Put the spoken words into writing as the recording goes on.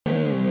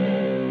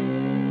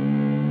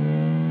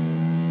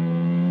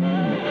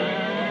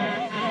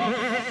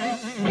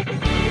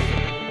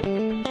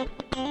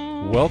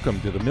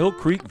Welcome to the Mill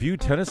Creek View,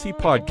 Tennessee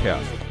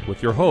podcast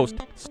with your host,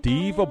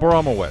 Steve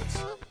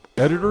Abramowitz,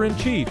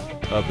 Editor-in-Chief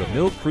of the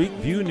Mill Creek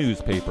View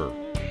newspaper.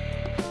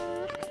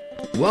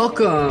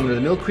 Welcome to the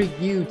Mill Creek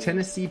View,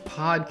 Tennessee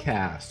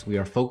podcast. We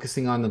are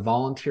focusing on the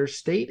volunteer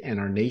state and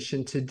our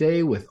nation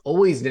today with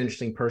always an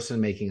interesting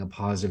person making a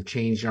positive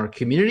change in our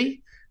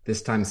community.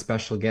 This time,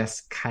 special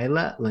guest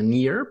Kylla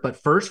Lanier. But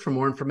first, for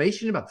more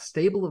information about the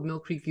stable of Mill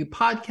Creek View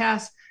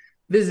podcast,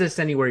 visit us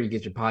anywhere you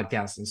get your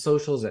podcasts and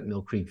socials at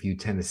Mill Creek View,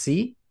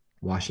 Tennessee,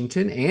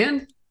 Washington,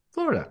 and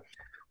Florida.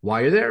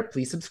 While you're there,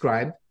 please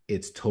subscribe.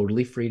 It's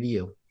totally free to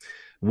you.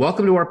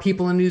 Welcome to our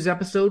People in News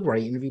episode, where I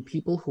interview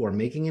people who are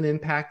making an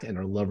impact and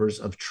are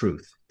lovers of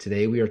truth.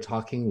 Today, we are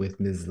talking with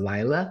Ms.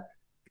 Kylla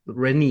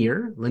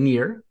Lanier.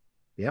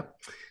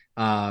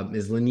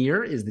 Ms.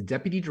 Lanier is the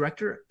Deputy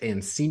Director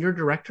and Senior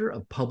Director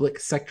of Public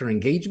Sector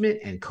Engagement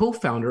and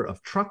co-founder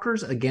of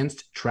Truckers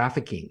Against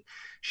Trafficking.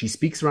 She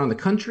speaks around the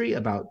country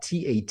about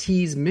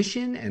TAT's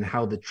mission and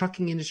how the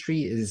trucking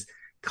industry is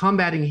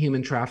combating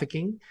human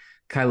trafficking.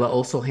 Kylla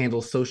also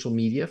handles social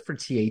media for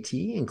TAT,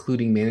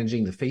 including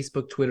managing the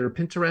Facebook, Twitter,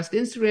 Pinterest,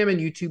 Instagram,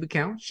 and YouTube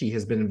accounts. She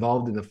has been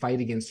involved in the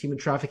fight against human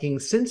trafficking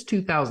since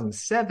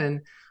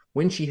 2007,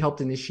 when she helped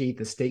initiate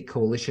the state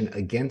coalition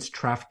against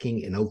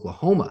trafficking in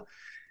Oklahoma.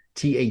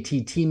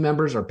 TAT team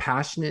members are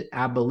passionate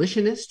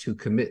abolitionists who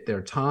commit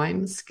their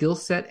time, skill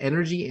set,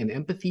 energy, and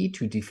empathy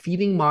to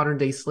defeating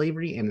modern-day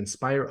slavery and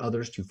inspire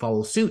others to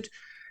follow suit.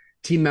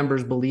 Team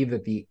members believe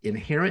that the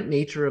inherent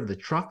nature of the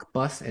truck,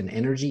 bus, and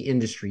energy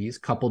industries,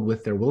 coupled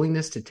with their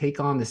willingness to take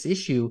on this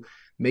issue,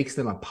 makes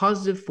them a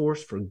positive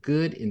force for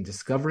good in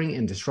discovering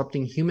and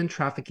disrupting human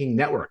trafficking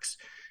networks.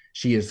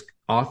 She has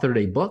authored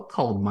a book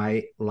called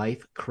My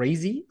Life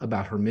Crazy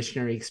about her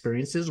missionary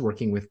experiences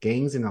working with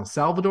gangs in El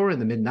Salvador in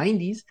the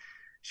mid-90s.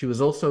 She was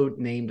also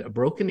named a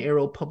Broken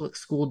Arrow Public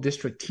School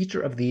District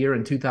Teacher of the Year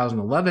in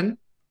 2011,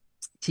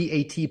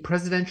 TAT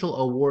Presidential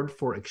Award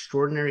for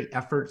Extraordinary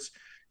Efforts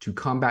to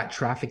Combat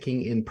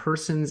Trafficking in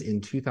Persons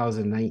in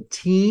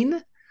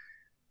 2019.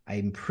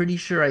 I'm pretty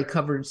sure I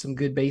covered some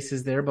good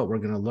bases there, but we're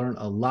going to learn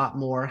a lot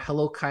more.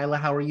 Hello, Kylla.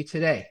 How are you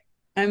today?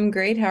 I'm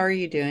great. How are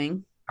you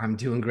doing? I'm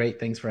doing great.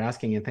 Thanks for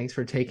asking, and thanks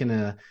for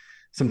taking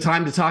some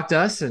time to talk to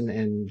us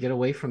and get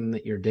away from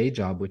your day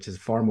job, which is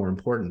far more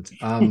important.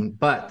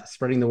 But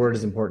spreading the word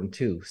is important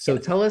too. So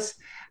tell us,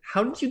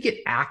 how did you get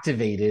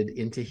activated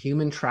into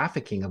human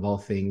trafficking, of all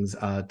things,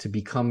 to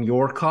become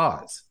your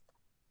cause?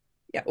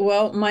 Yeah,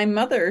 well, my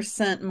mother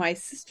sent my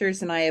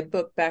sisters and I a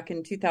book back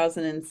in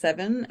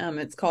 2007.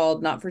 It's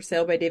called Not for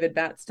Sale by David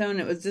Batstone.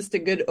 It was just a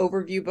good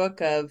overview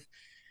book of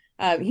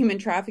human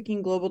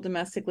trafficking, global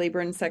domestic labor,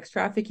 and sex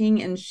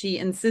trafficking. And she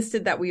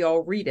insisted that we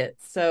all read it.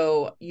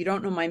 So you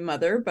don't know my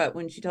mother, but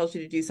when she tells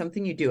you to do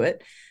something, you do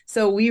it.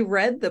 So we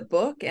read the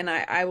book, and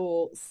I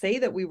will say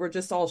that we were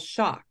just all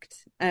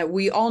shocked.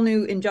 We all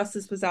knew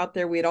injustice was out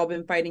there. We had all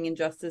been fighting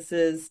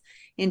injustices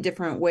in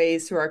different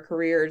ways through our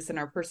careers and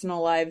our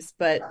personal lives,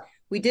 but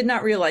we did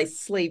not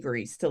realize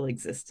slavery still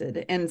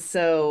existed. And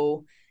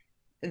so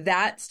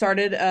that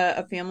started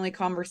a family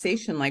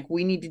conversation, like,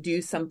 we need to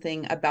do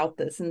something about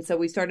this. And so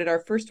we started our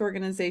first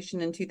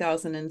organization in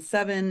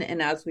 2007.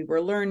 And as we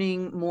were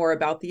learning more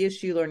about the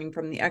issue, learning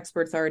from the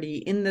experts already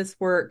in this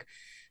work,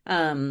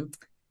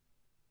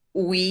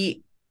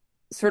 we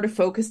sort of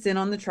focused in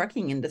on the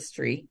trucking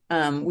industry.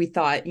 We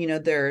thought,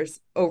 there's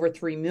over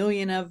 3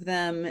 million of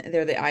them.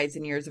 They're the eyes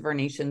and ears of our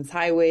nation's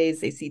highways.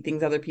 They see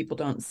things other people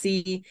don't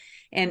see.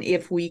 And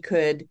if we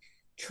could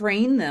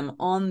train them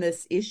on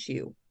this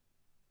issue,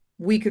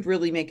 we could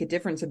really make a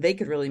difference, or they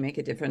could really make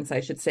a difference, I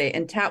should say.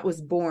 And TAT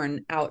was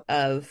born out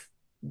of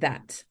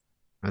that.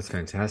 That's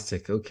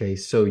fantastic. Okay,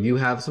 so you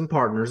have some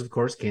partners, of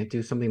course, can't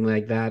do something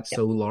like that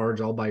so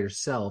large all by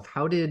yourself.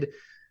 How did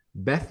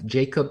Beth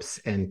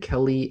Jacobs and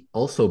Kelly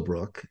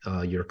Alsobrook,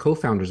 your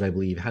co-founders, I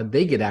believe, how did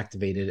they get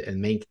activated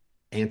and make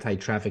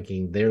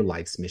anti-trafficking their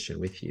life's mission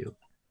with you?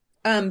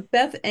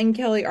 Beth and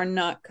Kelly are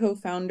not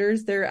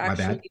co-founders. They're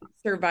actually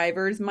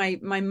survivors. My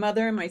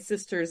mother and my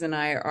sisters and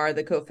I are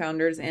the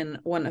co-founders, and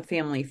a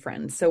family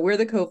friend. So we're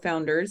the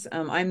co-founders.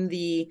 I'm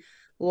the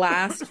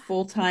last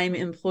full-time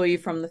employee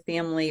from the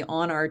family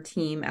on our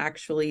team,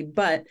 actually.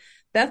 But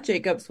Beth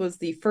Jacobs was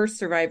the first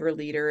survivor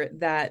leader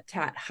that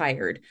TAT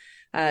hired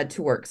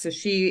to work. So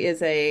she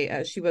was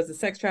a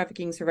sex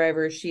trafficking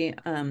survivor. She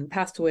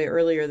passed away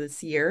earlier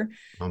this year.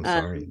 I'm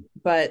sorry.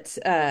 But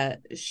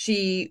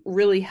she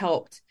really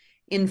helped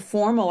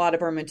inform a lot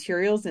of our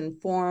materials,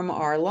 inform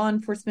our law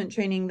enforcement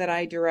training that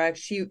I direct.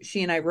 She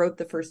and I wrote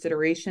the first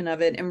iteration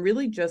of it, and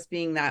really just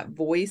being that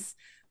voice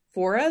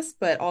for us,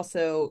 but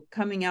also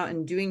coming out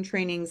and doing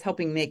trainings,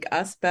 helping make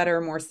us better,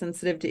 more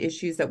sensitive to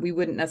issues that we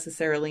wouldn't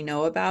necessarily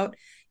know about.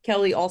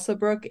 Kelly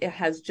Alsobrook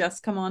has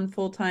just come on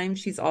full time.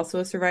 She's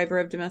also a survivor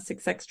of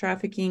domestic sex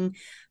trafficking,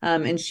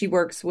 and she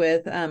works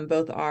with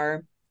both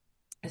our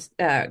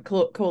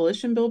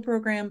coalition build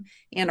program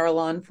and our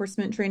law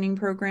enforcement training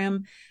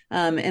program.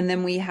 And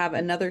then we have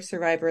another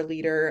survivor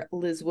leader,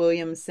 Liz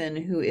Williamson,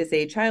 who is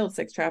a child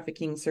sex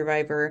trafficking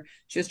survivor.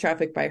 She was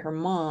trafficked by her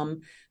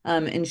mom,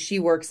 and she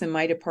works in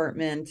my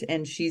department,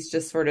 and she's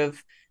just sort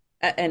of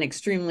an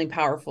extremely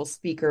powerful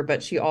speaker,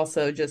 but she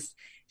also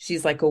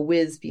she's like a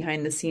whiz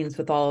behind the scenes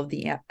with all of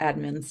the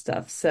admin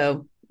stuff.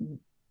 So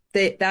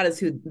that is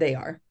who they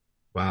are.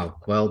 Wow.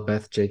 Well,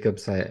 Beth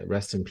Jacobs,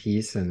 rest in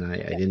peace. And I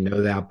didn't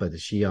know that, but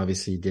she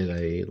obviously did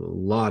a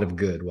lot of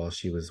good while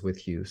she was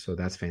with you. So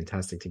that's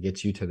fantastic to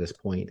get you to this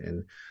point,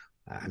 and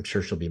I'm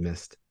sure she'll be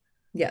missed.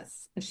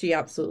 Yes, she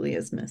absolutely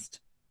is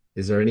missed.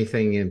 Is there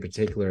anything in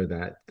particular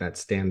that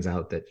stands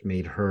out that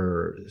made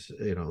her,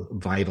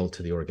 vital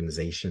to the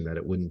organization, that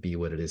it wouldn't be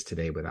what it is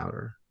today without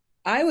her?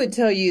 I would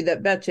tell you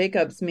that Beth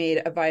Jacobs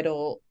made a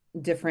vital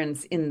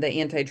difference in the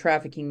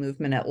anti-trafficking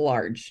movement at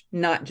large,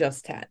 not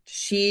just TAT.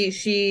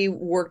 She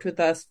worked with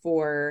us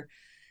for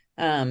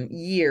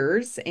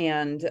years,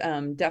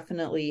 and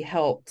definitely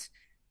helped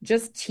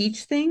just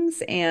teach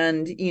things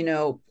and,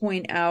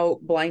 point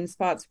out blind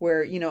spots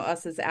where,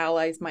 us as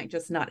allies might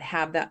just not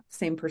have that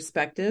same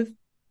perspective.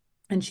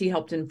 And she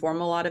helped inform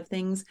a lot of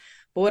things.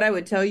 But what I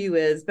would tell you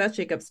is Beth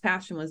Jacobs'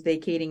 passion was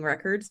vacating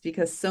records,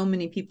 because so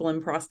many people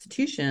in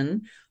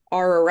prostitution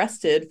are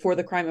arrested for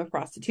the crime of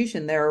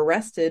prostitution. They're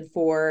arrested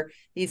for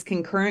these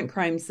concurrent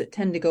crimes that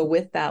tend to go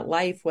with that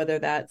life, whether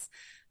that's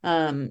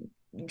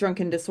drunk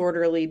and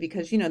disorderly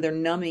because, they're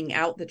numbing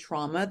out the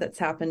trauma that's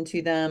happened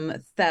to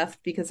them, theft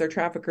because their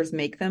traffickers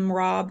make them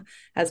rob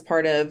as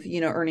part of,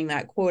 earning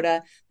that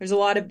quota. There's a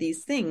lot of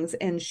these things.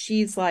 And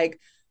she's like,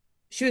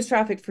 she was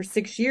trafficked for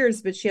 6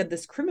 years, but she had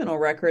this criminal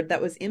record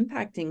that was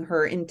impacting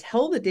her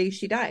until the day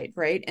she died,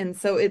 right? And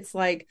so it's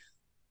like,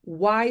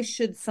 why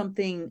should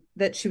something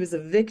that she was a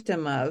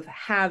victim of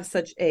have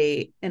such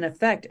an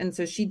effect? And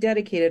so she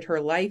dedicated her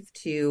life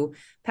to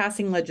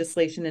passing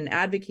legislation and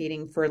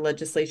advocating for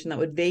legislation that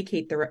would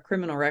vacate the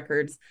criminal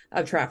records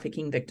of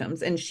trafficking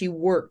victims. And she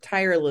worked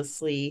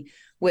tirelessly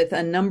with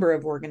a number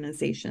of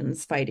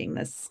organizations fighting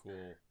this.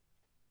 Cool.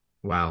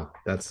 Wow,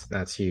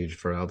 that's huge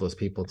for all those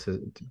people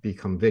to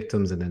become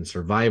victims and then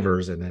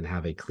survivors, and then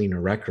have a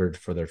cleaner record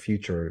for their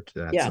future.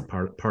 That's a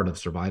part of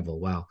survival.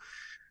 Wow.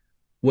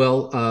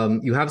 Well,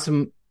 you have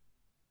some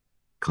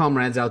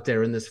comrades out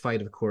there in this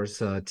fight, of course.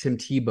 Tim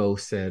Tebow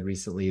said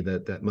recently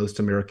that most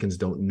Americans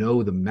don't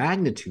know the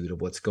magnitude of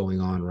what's going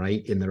on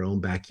right in their own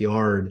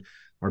backyard.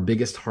 Our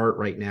biggest heart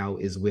right now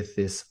is with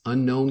this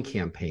unknown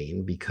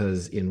campaign,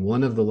 because in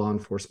one of the law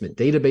enforcement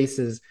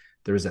databases,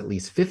 there's at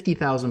least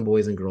 50,000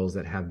 boys and girls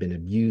that have been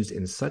abused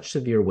in such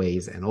severe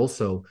ways, and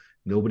also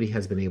nobody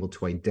has been able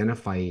to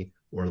identify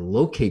or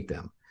locate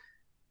them.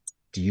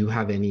 Do you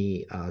have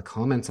any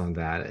comments on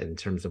that in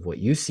terms of what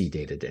you see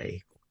day to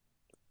day?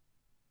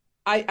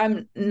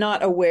 I'm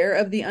not aware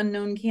of the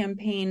unknown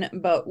campaign,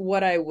 but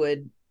what I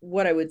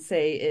would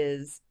say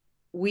is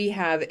we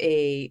have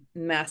a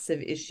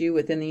massive issue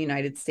within the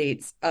United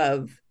States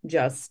of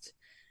just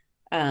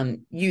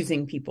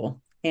using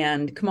people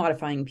and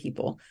commodifying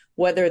people,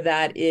 whether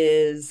that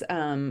is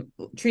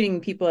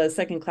treating people as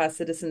second-class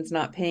citizens,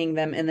 not paying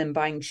them, and then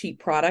buying cheap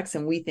products.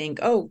 And we think,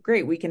 oh,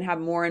 great, we can have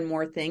more and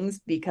more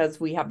things because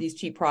we have these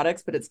cheap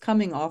products, but it's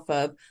coming off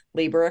of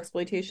labor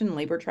exploitation,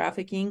 labor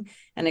trafficking,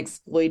 and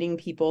exploiting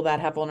people that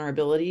have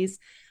vulnerabilities.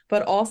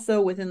 But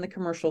also within the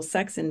commercial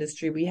sex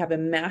industry, we have a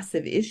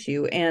massive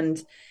issue.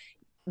 And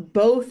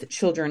both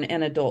children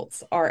and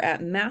adults are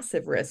at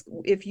massive risk.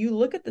 If you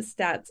look at the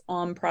stats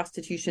on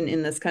prostitution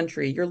in this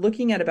country, you're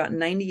looking at about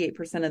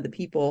 98% of the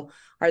people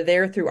are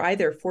there through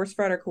either force,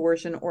 fraud, or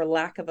coercion, or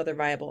lack of other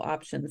viable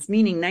options,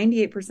 meaning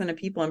 98% of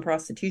people in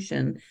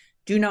prostitution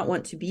do not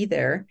want to be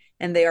there,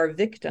 and they are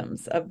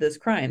victims of this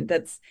crime.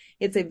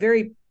 It's a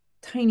very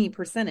tiny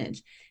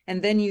percentage.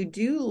 And then you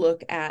do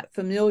look at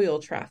familial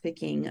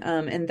trafficking,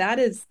 and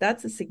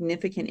that's a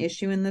significant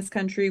issue in this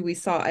country. We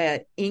saw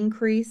an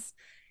increase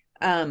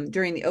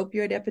during the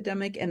opioid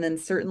epidemic, and then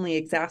certainly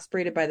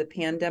exacerbated by the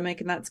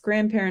pandemic. And that's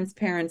grandparents,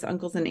 parents,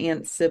 uncles and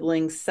aunts,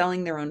 siblings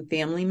selling their own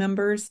family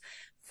members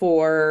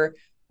for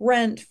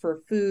rent,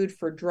 for food,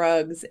 for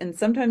drugs, and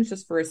sometimes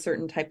just for a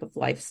certain type of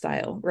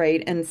lifestyle,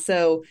 right? And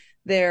so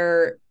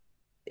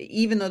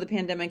even though the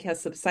pandemic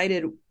has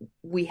subsided,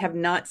 we have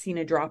not seen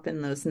a drop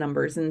in those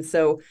numbers. And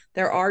so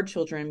there are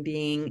children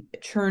being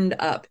churned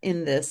up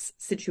in this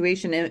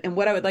situation. And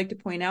what I would like to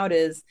point out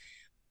is,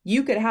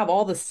 you could have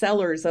all the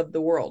sellers of the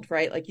world,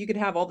 right? Like you could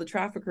have all the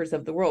traffickers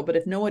of the world, but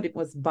if no one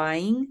was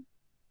buying,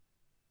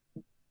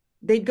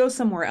 they'd go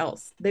somewhere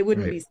else. They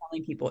wouldn't be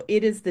selling people.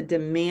 It is the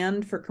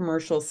demand for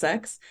commercial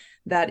sex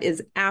that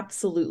is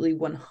absolutely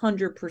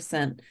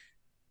 100%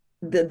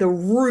 the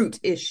root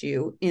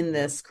issue in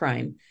this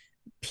crime.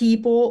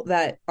 People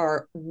that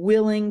are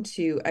willing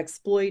to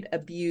exploit,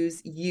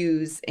 abuse,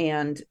 use,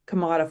 and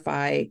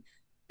commodify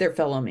their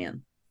fellow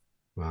man.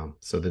 Wow.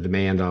 So the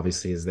demand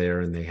obviously is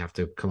there, and they have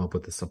to come up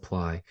with the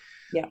supply.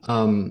 Yeah.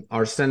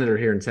 Our senator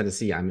here in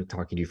Tennessee, I'm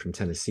talking to you from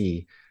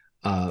Tennessee,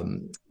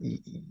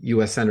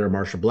 U.S. Senator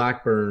Marsha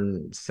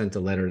Blackburn sent a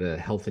letter to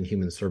Health and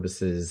Human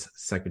Services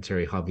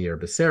Secretary Javier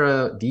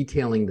Becerra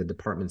detailing the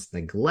department's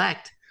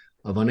neglect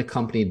of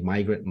unaccompanied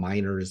migrant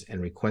minors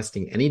and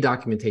requesting any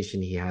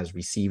documentation he has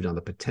received on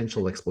the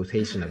potential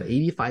exploitation of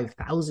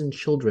 85,000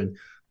 children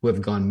who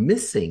have gone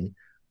missing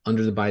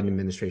under the Biden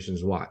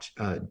administration's watch.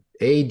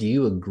 Do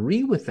you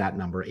agree with that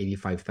number,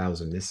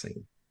 85,000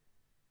 missing?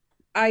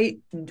 I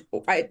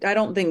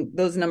don't think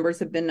those numbers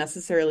have been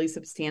necessarily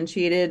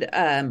substantiated.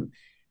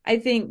 I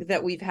think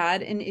that we've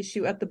had an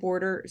issue at the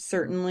border,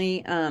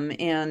 certainly,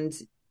 and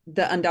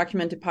the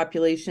undocumented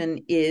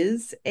population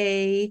is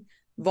a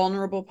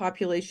vulnerable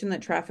population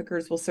that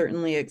traffickers will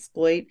certainly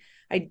exploit.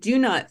 I do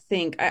not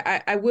think,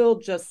 I will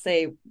just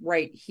say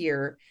right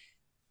here,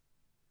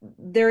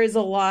 there is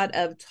a lot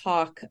of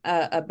talk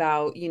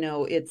about,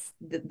 it's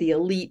the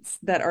elites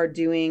that are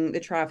doing the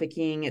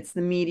trafficking. It's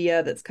the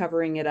media that's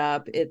covering it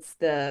up. It's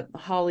the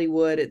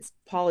Hollywood, it's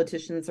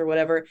politicians or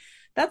whatever.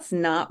 That's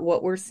not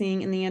what we're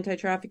seeing in the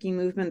anti-trafficking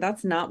movement.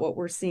 That's not what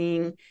we're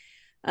seeing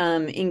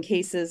in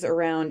cases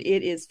around.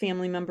 It is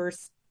family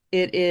members.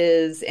 It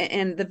is,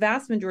 and the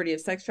vast majority of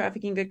sex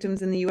trafficking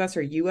victims in the U.S.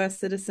 are U.S.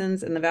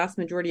 citizens, and the vast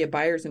majority of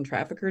buyers and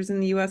traffickers in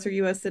the U.S. are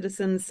U.S.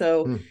 citizens.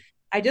 So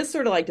I just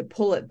sort of like to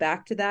pull it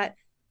back to that.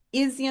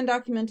 Is the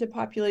undocumented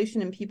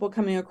population and people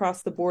coming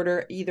across the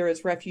border, either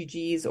as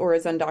refugees or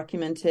as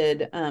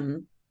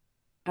undocumented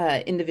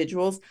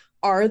individuals,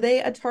 are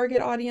they a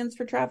target audience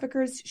for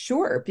traffickers?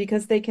 Sure,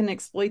 because they can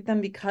exploit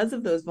them because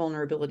of those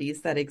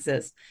vulnerabilities that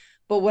exist.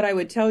 But what I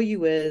would tell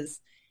you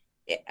is,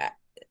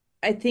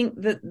 I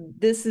think that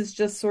this is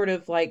just sort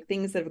of like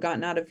things that have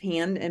gotten out of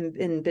hand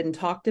and been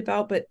talked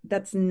about, but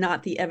that's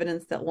not the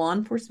evidence that law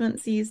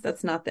enforcement sees.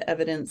 That's not the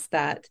evidence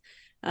that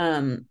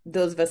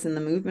those of us in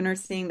the movement are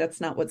seeing.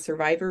 That's not what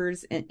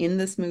survivors in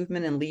this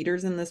movement and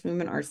leaders in this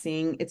movement are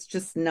seeing. It's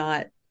just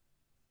not,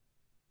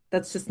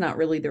 that's just not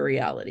really the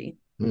reality.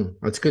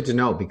 That's good to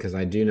know, because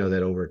I do know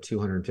that over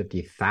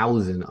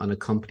 250,000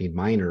 unaccompanied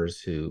minors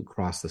who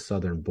crossed the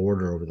southern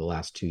border over the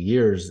last 2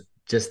 years,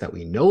 just that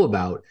we know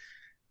about,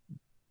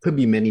 could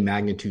be many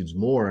magnitudes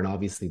more. And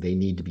obviously they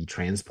need to be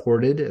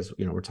transported, as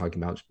you know, we're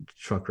talking about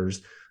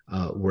truckers,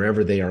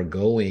 wherever they are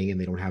going,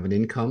 and they don't have an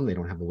income, they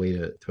don't have a way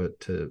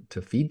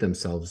to feed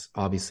themselves.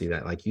 Obviously,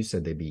 that, like you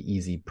said, they'd be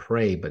easy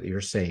prey. But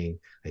you're saying,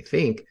 I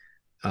think,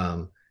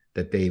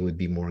 that they would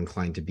be more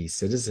inclined to be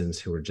citizens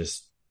who are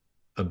just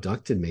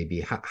abducted. Maybe.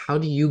 How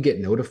do you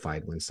get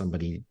notified when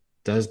somebody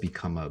does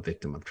become a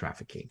victim of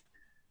trafficking?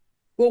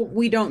 Well,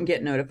 we don't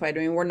get notified.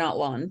 I mean, we're not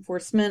law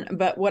enforcement,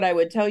 but what I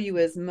would tell you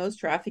is most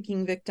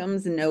trafficking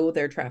victims know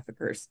their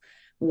traffickers,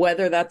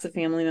 whether that's a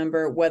family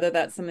member, whether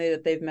that's somebody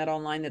that they've met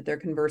online that they're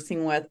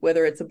conversing with,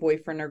 whether it's a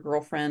boyfriend or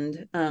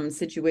girlfriend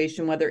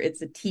situation, whether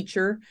it's a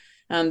teacher.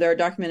 There are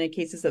documented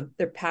cases of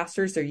their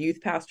pastors, their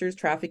youth pastors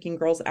trafficking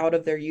girls out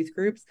of their youth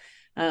groups,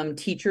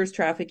 teachers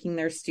trafficking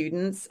their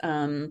students.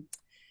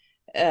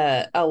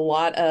 A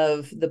lot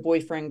of the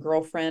boyfriend,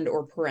 girlfriend,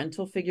 or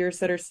parental figures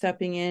that are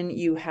stepping in.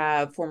 You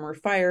have former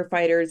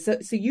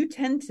firefighters. So you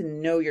tend to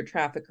know your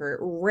trafficker.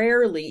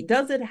 Rarely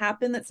does it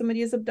happen that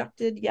somebody is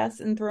abducted,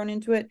 yes, and thrown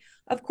into it.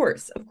 Of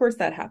course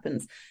that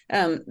happens.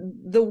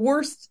 The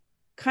worst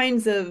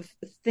kinds of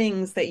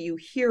things that you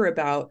hear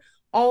about,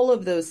 all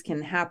of those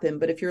can happen.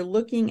 But if you're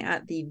looking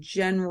at the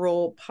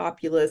general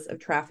populace of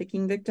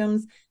trafficking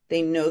victims,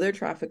 they know their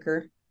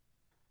trafficker.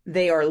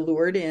 They are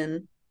lured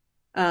in.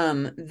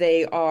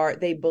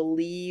 They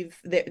believe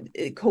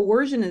that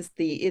coercion is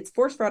it's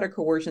force, fraud, or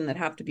coercion that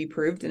have to be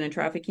proved in a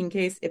trafficking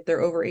case. If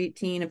they're over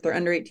 18, if they're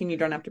under 18, you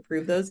don't have to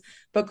prove those.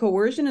 But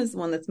coercion is the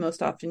one that's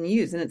most often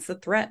used, and it's the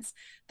threats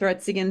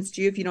against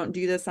you. If you don't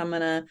do this, I'm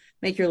going to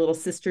make your little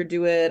sister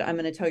do it. I'm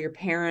going to tell your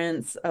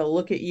parents,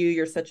 look at you,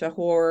 you're such a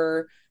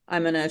whore.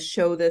 I'm going to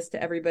show this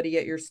to everybody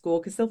at your school,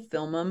 because they'll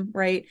film them,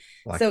 right?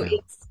 So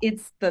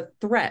it's the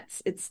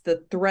threats. It's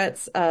the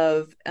threats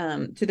of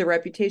to their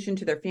reputation,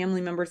 to their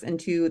family members, and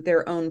to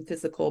their own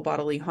physical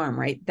bodily harm,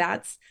 right?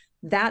 That's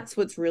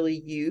what's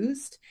really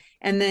used.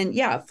 And then,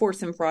 yeah,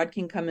 force and fraud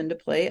can come into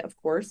play, of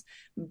course.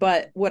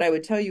 But what I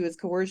would tell you is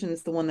coercion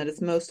is the one that is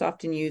most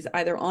often used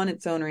either on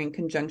its own or in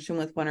conjunction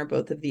with one or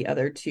both of the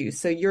other two.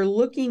 So you're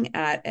looking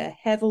at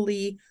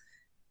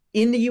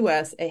in the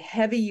US, a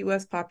heavy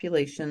US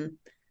population,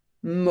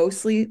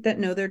 mostly that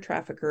know their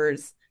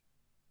traffickers,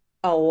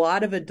 a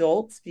lot of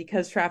adults,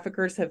 because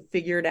traffickers have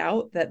figured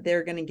out that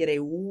they're going to get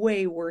a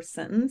way worse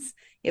sentence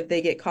if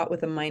they get caught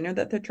with a minor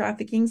that they're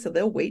trafficking. So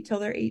they'll wait till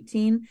they're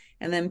 18.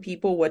 And then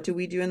people, what do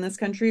we do in this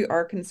country?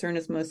 Our concern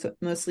is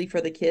mostly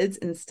for the kids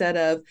instead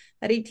of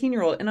that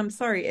 18-year-old. And I'm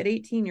sorry, at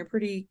 18, you're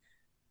pretty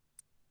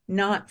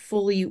not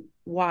fully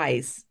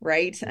wise,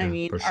 right? Yeah, I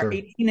mean, sure. Our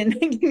 18 and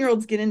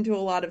 19-year-olds get into a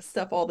lot of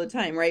stuff all the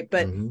time, right?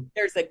 But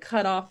there's a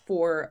cutoff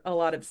for a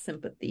lot of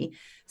sympathy.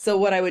 So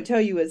what I would tell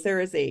you is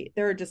there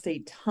are just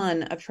a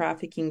ton of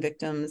trafficking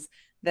victims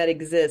that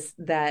exist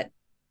that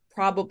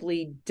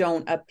probably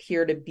don't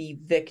appear to be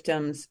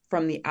victims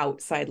from the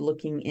outside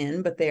looking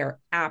in, but they are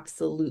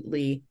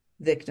absolutely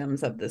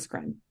victims of this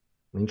crime.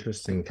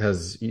 Interesting,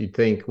 because you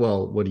think,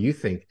 well, what do you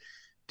think?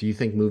 Do you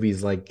think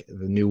movies like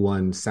the new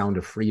one, Sound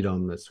of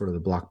Freedom, that's sort of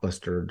the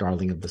blockbuster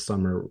darling of the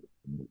summer,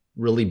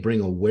 really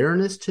bring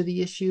awareness to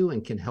the issue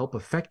and can help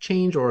affect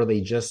change, or are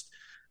they just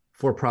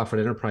for-profit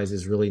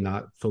enterprises really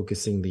not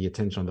focusing the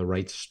attention on the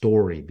right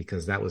story?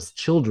 Because that was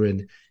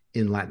children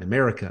in Latin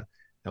America.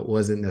 That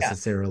wasn't Yeah.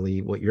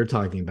 necessarily what you're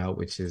talking about,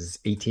 which is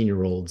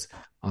 18-year-olds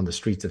on the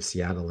streets of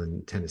Seattle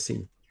and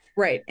Tennessee.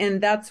 Right. And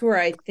that's where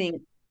I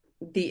think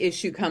the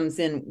issue comes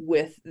in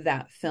with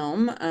that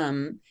film.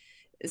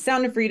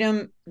 Sound of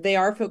Freedom, they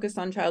are focused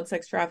on child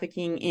sex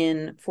trafficking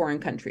in foreign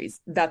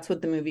countries. That's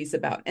what the movie's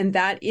about. And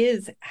that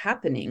is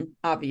happening,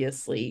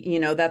 obviously.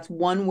 That's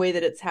one way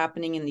that it's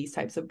happening in these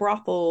types of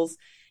brothels,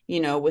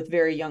 with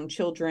very young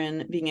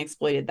children being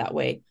exploited that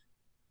way.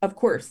 Of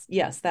course,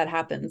 yes, that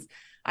happens.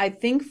 I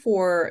think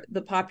for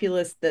the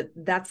populace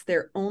that's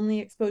their only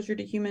exposure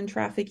to human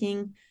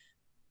trafficking,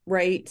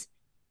 right?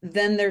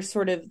 Then there's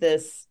sort of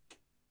this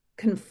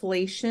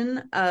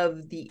conflation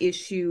of the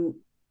issue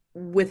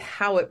with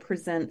how it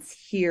presents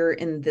here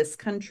in this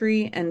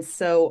country. And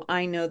so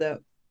I know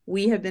that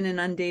we have been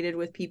inundated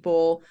with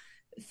people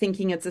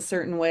thinking it's a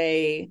certain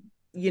way,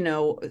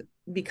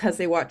 because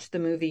they watched the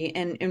movie.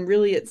 And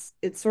really it's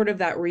sort of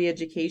that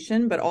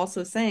re-education, but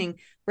also saying,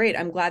 great,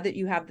 I'm glad that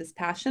you have this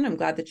passion. I'm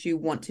glad that you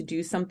want to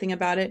do something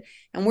about it.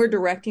 And we're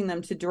directing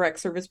them to direct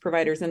service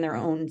providers in their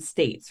own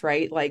states,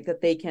 right? Like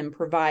that they can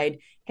provide,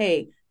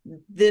 hey,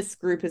 this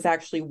group is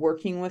actually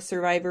working with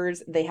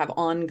survivors. They have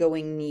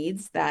ongoing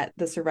needs that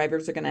the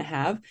survivors are going to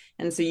have.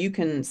 And so you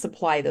can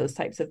supply those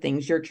types of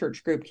things. Your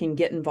church group can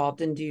get involved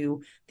and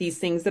do these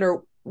things that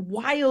are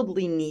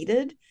wildly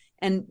needed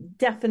and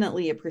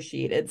definitely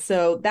appreciated.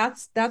 So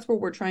that's where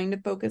we're trying to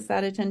focus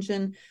that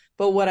attention.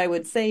 But what I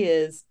would say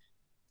is,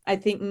 I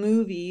think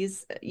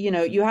movies,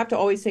 you have to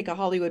always take a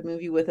Hollywood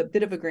movie with a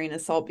bit of a grain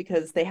of salt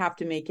because they have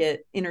to make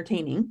it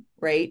entertaining,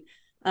 right?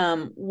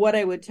 What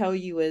I would tell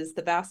you is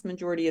the vast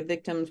majority of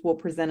victims will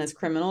present as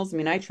criminals. I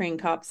mean, I train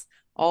cops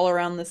all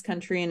around this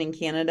country and in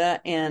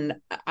Canada, and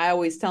I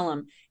always tell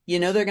them,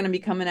 they're going to be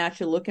coming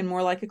at you looking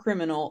more like a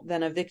criminal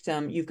than a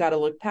victim. You've got to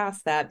look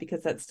past that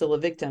because that's still a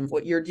victim.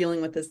 What you're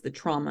dealing with is the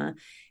trauma.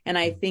 And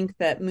I think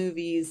that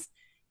movies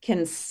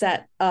can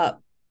set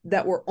up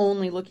that we're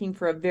only looking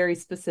for a very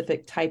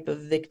specific type of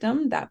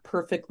victim, that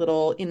perfect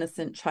little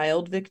innocent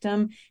child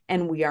victim,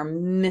 and we are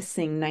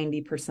missing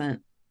 90%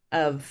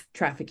 of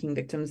trafficking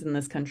victims in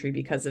this country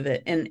because of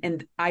it.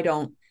 And I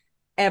don't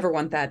ever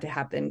want that to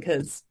happen,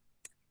 because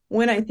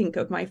when I think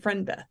of my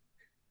friend Beth,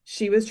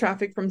 she was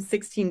trafficked from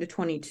 16 to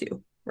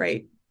 22,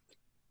 right?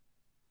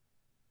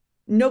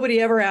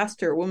 Nobody ever asked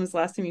her, when was the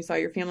last time you saw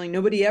your family?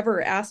 Nobody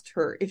ever asked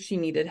her if she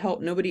needed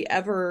help. Nobody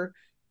ever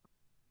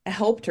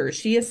helped her.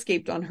 She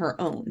escaped on her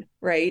own,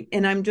 right?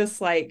 And I'm just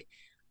like,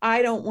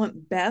 I don't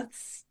want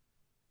Beth's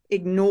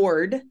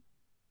ignored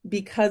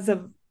because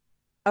of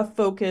a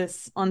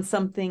focus on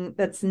something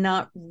that's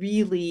not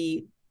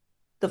really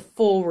the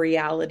full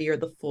reality or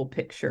the full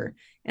picture.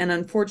 And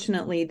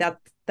unfortunately,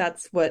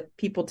 that's what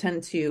people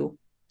tend to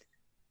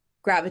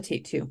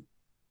gravitate to.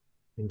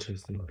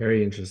 Interesting.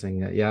 Very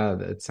interesting. Yeah,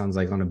 it sounds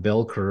like on a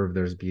bell curve,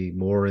 there's be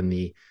more in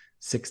the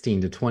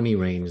 16 to 20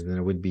 range than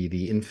it would be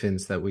the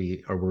infants that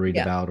we are worried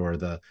about, or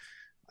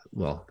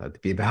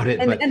that'd be about it.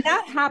 And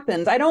that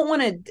happens. I don't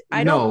want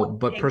to,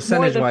 but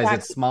percentage wise,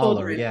 it's smaller.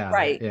 Children. Yeah.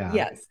 Right. Yeah.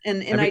 Yes.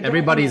 And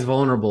everybody's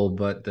vulnerable,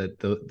 but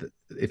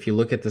if you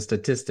look at the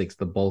statistics,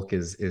 the bulk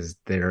is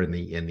there in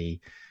the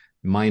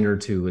minor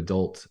to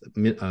adult.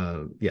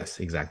 Yes,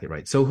 exactly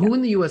right. So who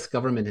in the U.S.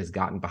 government has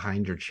gotten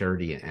behind your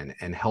charity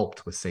and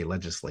helped with, say,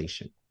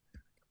 legislation?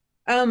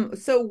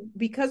 So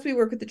because we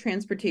work with the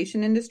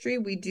transportation industry,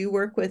 we do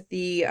work with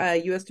the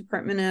U.S.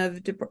 Department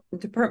of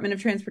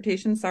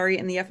Transportation,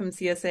 and the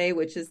FMCSA,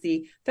 which is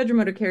the Federal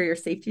Motor Carrier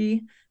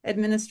Safety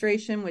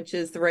Administration, which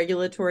is the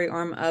regulatory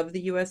arm of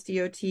the U.S.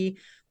 DOT.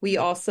 We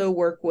also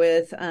work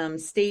with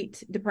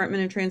State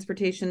Department of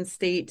Transportation,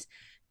 State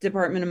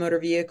Department of Motor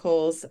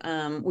Vehicles.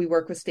 We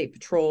work with state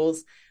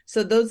patrols.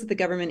 So those are the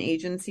government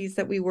agencies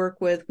that we work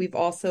with. We've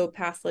also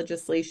passed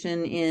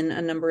legislation in a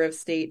number of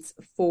states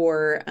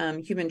for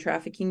human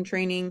trafficking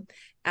training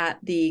at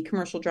the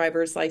commercial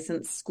driver's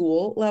license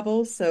school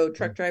level. So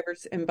truck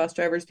drivers and bus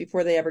drivers,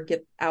 before they ever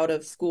get out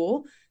of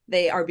school,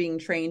 they are being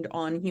trained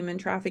on human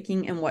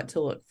trafficking and what to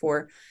look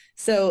for.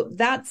 So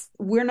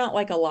we're not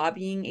like a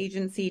lobbying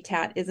agency.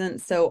 TAT isn't.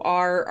 So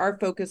our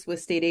focus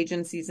with state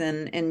agencies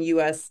and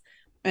U.S.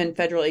 and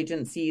federal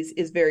agencies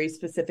is very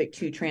specific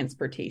to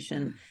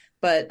transportation.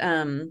 But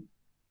I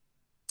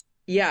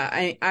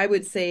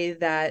would say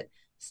that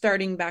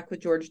starting back with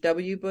George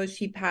W. Bush,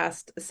 he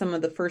passed some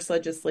of the first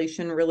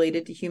legislation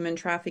related to human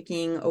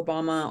trafficking.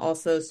 Obama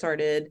also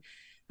started,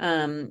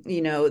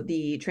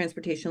 the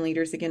Transportation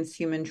Leaders Against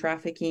Human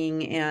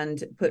Trafficking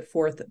and put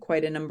forth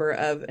quite a number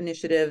of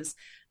initiatives.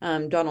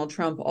 Donald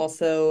Trump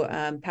also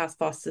passed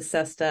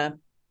FOSTA-SESTA.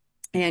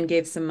 and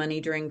gave some money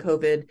during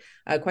COVID,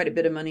 quite a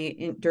bit of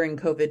money during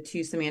COVID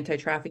to some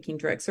anti-trafficking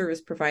direct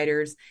service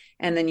providers.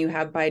 And then you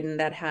have Biden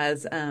that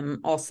has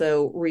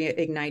also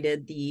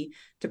reignited the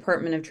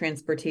Department of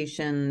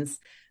Transportation's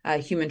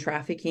Human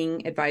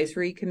Trafficking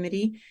Advisory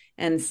Committee.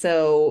 And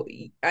so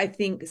I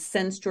think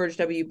since George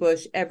W.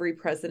 Bush, every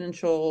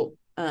presidential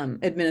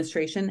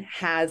administration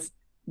has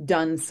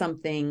done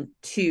something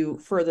to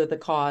further the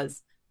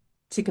cause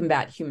to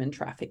combat human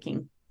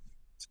trafficking.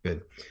 That's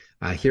good.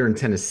 Here in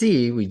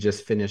Tennessee, we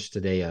just finished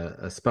today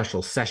a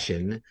special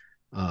session,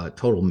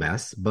 total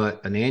mess,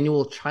 but an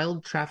annual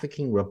child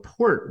trafficking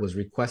report was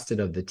requested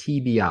of the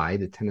TBI,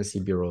 the Tennessee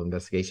Bureau of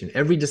Investigation,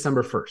 every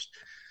December 1st.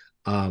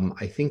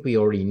 I think we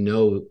already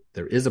know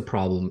there is a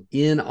problem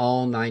in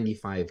all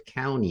 95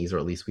 counties, or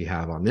at least we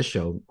have on this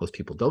show. Most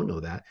people don't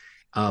know that,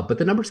 but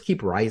the numbers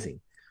keep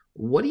rising.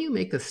 What do you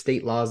make of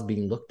state laws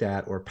being looked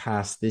at or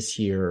passed this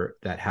year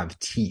that have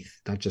teeth,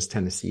 not just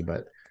Tennessee,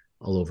 but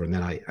all over? And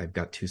then I've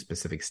got two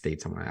specific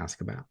states I want to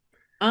ask about.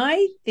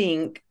 I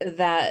think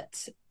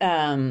that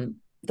the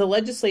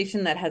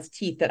legislation that has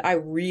teeth that I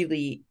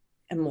really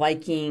am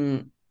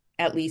liking,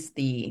 at least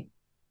the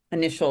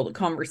initial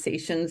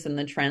conversations and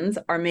the trends,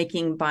 are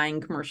making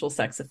buying commercial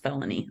sex a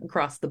felony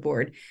across the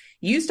board.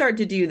 You start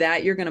to do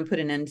that, you're going to put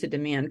an end to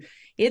demand.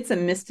 It's a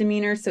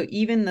misdemeanor. So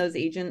even those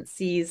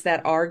agencies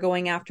that are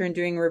going after and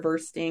doing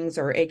reverse stings,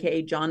 or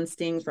AKA John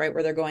stings, right,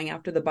 where they're going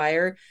after the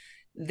buyer,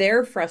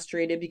 they're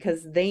frustrated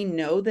because they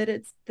know that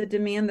it's the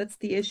demand that's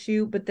the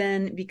issue, but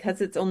then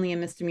because it's only a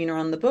misdemeanor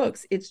on the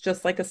books, it's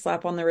just like a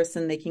slap on the wrist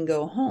and they can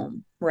go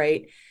home,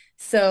 right?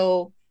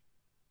 So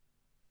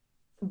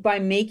by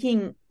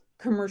making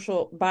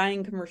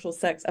buying commercial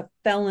sex a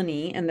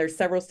felony, and there's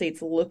several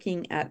states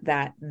looking at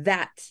that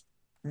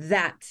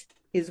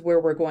is where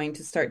we're going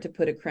to start to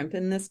put a crimp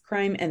in this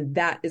crime, and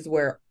that is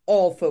where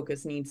all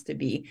focus needs to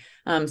be.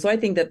 So I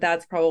think that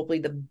that's probably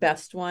the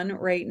best one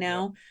right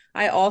now.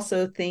 I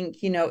also think,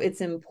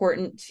 it's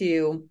important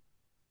to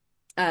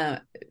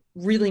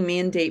really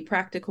mandate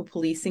practical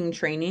policing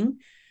training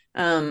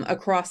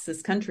across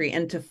this country,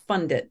 and to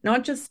fund it,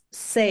 not just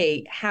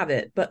say have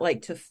it, but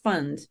like to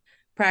fund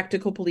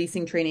practical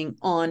policing training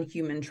on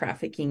human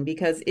trafficking,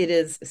 because it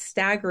is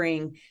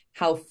staggering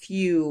how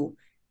few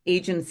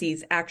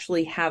agencies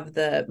actually have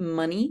the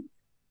money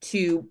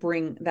to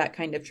bring that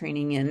kind of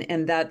training in.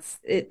 And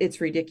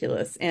it's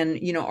ridiculous. And,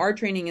 our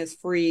training is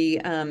free.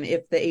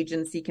 If the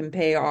agency can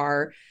pay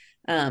our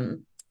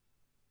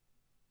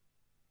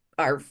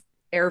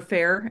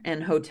airfare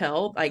and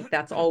hotel, like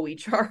that's all we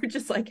charge.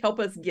 Just like help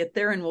us get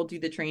there and we'll do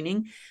the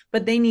training.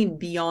 But they need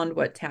beyond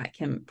what TAT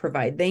can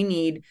provide. They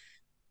need,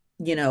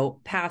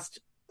 past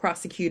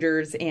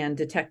prosecutors and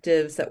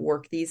detectives that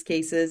work these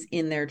cases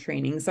in their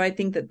training. So I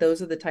think that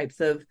those are the types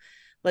of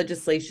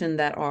legislation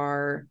that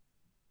are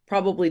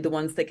probably the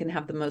ones that can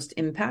have the most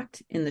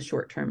impact in the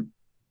short term.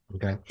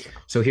 Okay.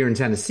 So here in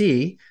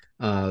Tennessee,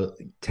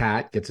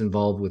 TAT gets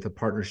involved with a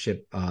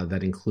partnership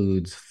that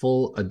includes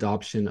full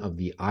adoption of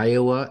the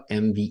Iowa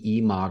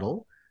MVE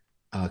model,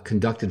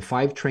 conducted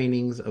 5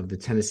 trainings of the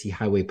Tennessee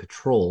Highway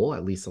Patrol,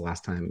 at least the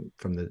last time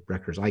from the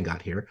records I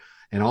got here,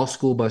 and all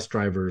school bus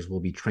drivers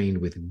will be trained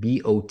with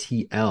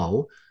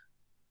BOTL.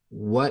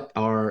 What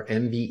are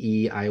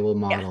MVE, Iowa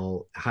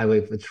model,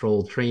 Highway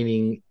Patrol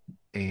training,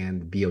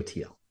 and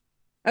BOTL?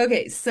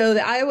 Okay, so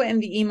the Iowa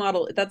MVE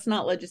model, that's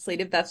not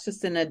legislative. That's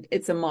just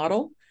it's a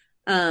model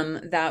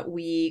that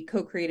we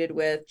co-created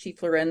with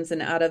Chief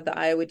Lorenzen out of the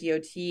Iowa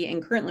DOT.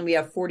 And currently we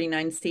have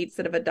 49 states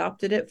that have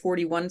adopted it.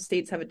 41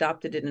 states have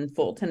adopted it in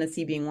full,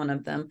 Tennessee being one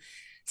of them.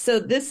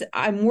 So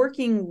I'm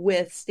working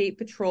with State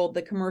Patrol,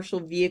 the commercial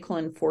vehicle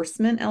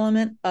enforcement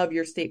element of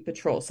your state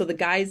patrol. So the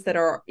guys that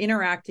are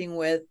interacting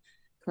with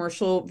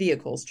commercial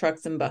vehicles,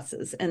 trucks and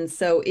buses. And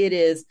so it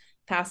is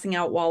passing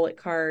out wallet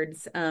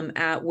cards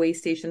at weigh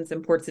stations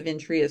and ports of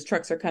entry as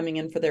trucks are coming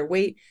in for their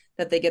weight,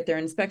 that they get their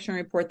inspection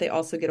report. They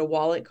also get a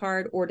wallet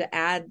card, or to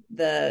add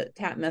the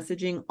TAP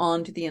messaging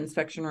onto the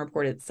inspection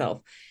report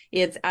itself.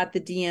 It's at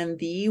the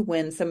DMV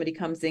when somebody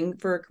comes in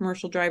for a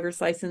commercial driver's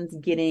license,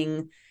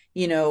 getting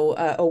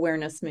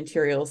awareness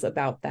materials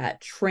about that,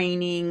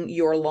 training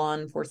your law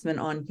enforcement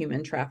on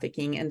human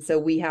trafficking. And so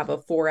we have a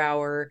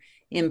 4-hour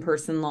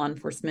in-person law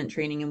enforcement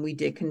training, and we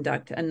did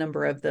conduct a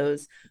number of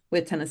those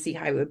with Tennessee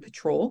Highway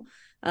Patrol,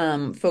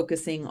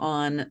 focusing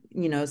on,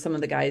 some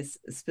of the guys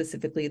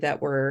specifically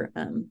that were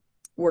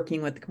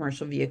working with the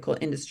commercial vehicle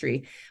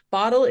industry.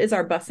 Bottle is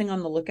our busing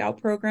on the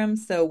lookout program.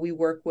 So we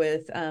work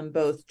with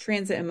both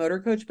transit and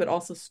motor coach, but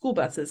also school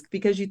buses,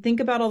 because you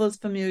think about all those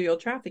familial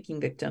trafficking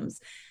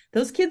victims.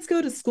 Those kids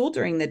go to school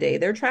during the day.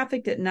 They're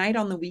trafficked at night,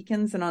 on the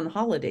weekends, and on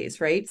holidays,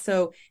 right?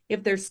 So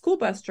if their school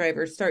bus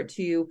drivers start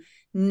to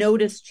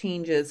notice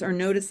changes, or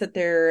notice that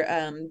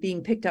they're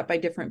being picked up by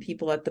different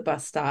people at the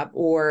bus stop,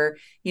 or,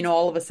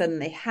 all of a sudden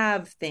they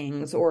have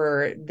things,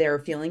 or they're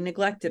feeling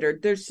neglected, or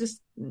there's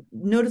just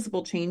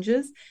noticeable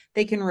changes,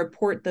 they can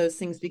report those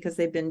things because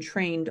they've been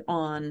trained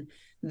on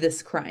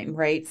this crime,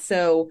 right?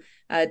 So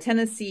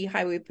Tennessee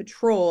Highway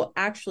Patrol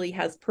actually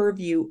has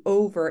purview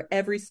over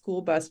every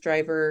school bus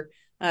driver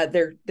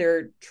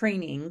their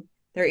training,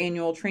 their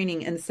annual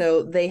training. And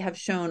so they have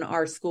shown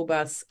our school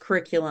bus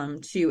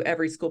curriculum to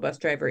every school bus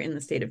driver in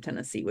the state of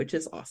Tennessee, which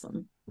is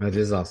awesome. That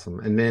is awesome.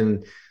 And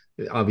then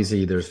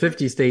obviously there's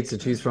 50 states to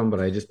choose from, but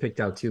I just picked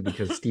out two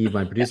because Steve,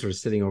 my producer,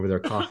 is sitting over there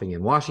coughing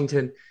in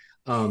Washington.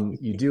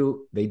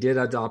 They did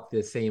adopt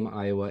the same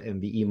Iowa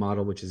MBE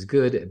model, which is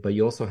good, but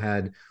you also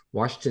had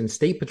Washington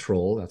State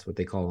Patrol, that's what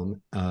they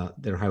call them,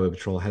 their highway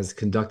patrol, has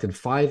conducted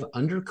 5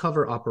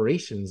 undercover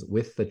operations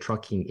with the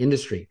trucking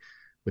industry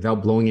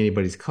without blowing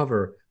anybody's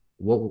cover.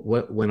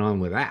 What went on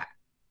with that?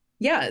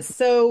 Yeah,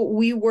 so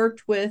we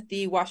worked with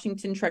the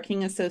Washington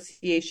Trucking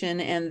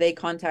Association, and they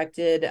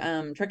contacted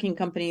trucking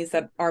companies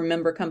that are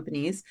member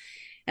companies.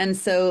 And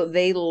so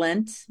they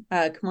lent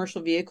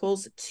commercial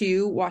vehicles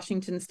to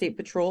Washington State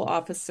Patrol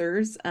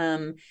officers,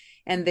 and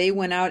they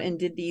went out and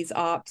did these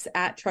ops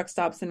at truck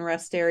stops and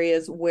rest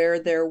areas where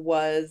there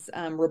was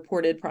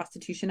reported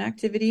prostitution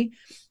activity.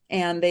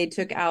 And they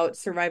took out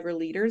survivor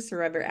leaders,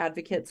 survivor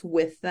advocates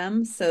with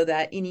them, so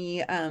that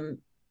any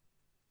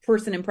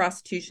person in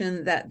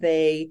prostitution that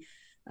they,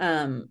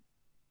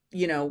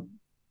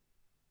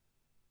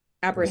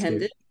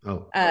 apprehended,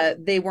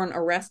 they weren't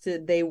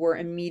arrested. They were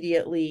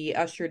immediately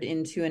ushered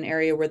into an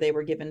area where they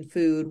were given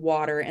food,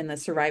 water, and the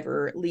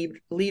survivor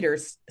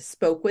leaders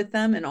spoke with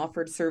them and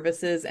offered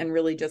services and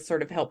really just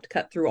sort of helped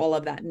cut through all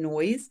of that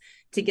noise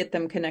to get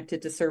them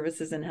connected to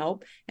services and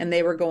help. And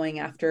they were going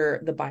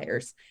after the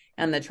buyers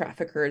and the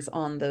traffickers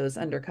on those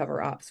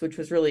undercover ops, which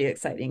was really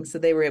exciting. So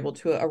they were able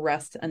to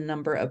arrest a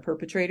number of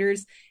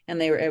perpetrators, and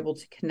they were able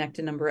to connect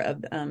a number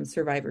of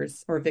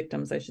survivors, or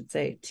victims, I should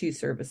say, to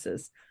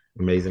services.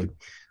 Amazing.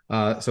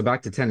 So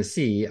back to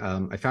Tennessee,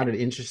 I found it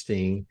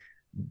interesting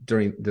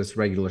during this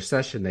regular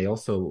session. They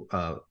also,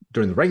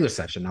 during the regular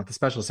session, not the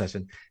special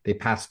session, they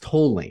passed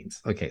toll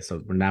lanes. Okay,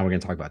 so now we're going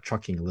to talk about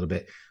trucking a little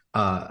bit.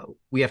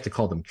 We have to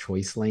call them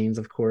choice lanes,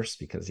 of course,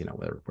 because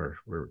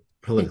we're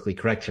politically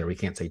correct here. We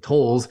can't say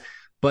tolls.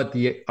 But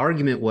the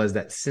argument was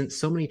that since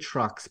so many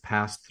trucks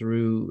pass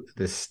through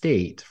the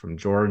state from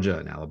Georgia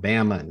and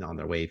Alabama and on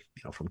their way,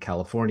 from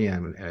California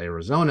and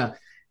Arizona,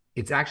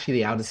 it's actually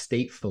the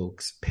out-of-state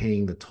folks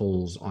paying the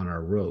tolls on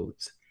our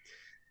roads.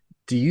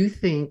 Do you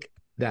think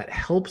that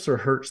helps or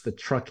hurts the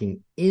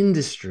trucking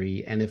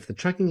industry? And if the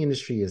trucking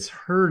industry is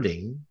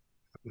hurting,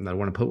 I don't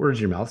want to put words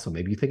in your mouth, so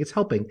maybe you think it's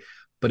helping,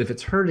 but if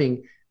it's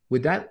hurting,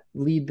 would that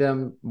lead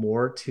them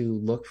more to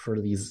look for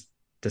these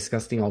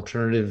disgusting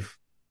alternative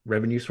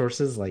revenue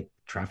sources like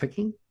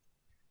trafficking?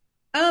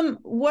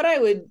 What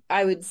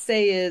I would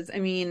say is,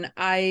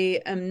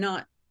 I am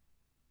not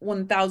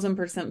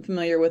 1000%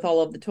 familiar with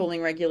all of the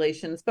tolling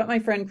regulations, but my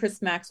friend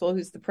Chris Maxwell,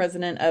 who's the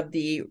president of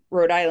the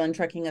Rhode Island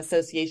Trucking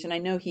Association, I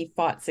know he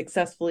fought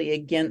successfully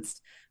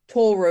against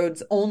toll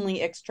roads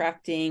only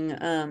extracting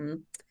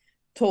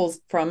tolls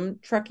from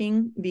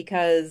trucking,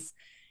 because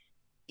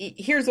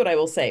here's what I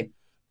will say.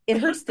 It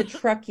hurts the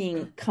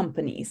trucking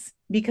companies,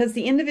 because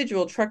the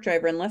individual truck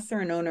driver, unless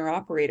they're an owner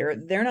operator,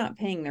 they're not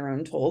paying their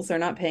own tolls. They're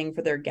not paying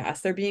for their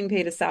gas. They're being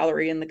paid a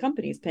salary, and the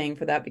company's paying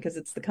for that because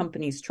it's the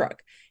company's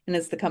truck and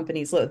it's the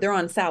company's load. They're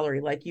on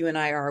salary like you and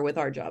I are with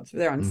our jobs.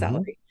 They're on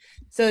salary.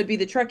 So it'd be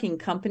the trucking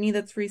company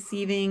that's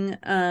receiving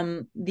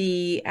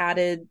the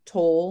added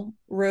toll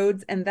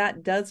roads. And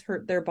that does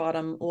hurt their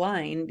bottom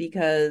line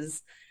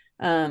because,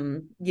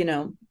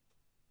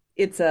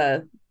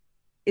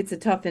 it's a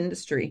tough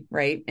industry,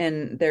 right?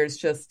 And there's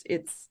just,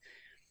 it's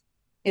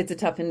a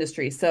tough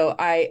industry. So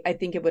I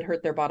think it would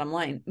hurt their bottom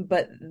line.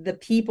 But the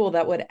people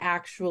that would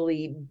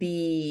actually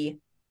be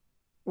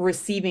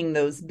receiving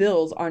those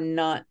bills are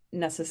not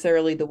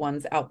necessarily the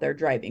ones out there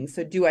driving.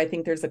 So do I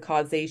think there's a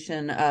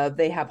causation of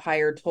they have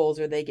higher tolls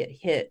or they get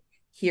hit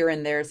here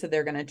and there, so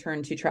they're going to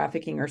turn to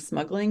trafficking or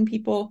smuggling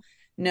people?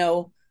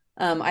 No.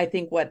 I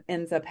think what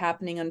ends up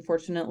happening,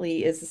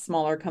 unfortunately, is the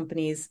smaller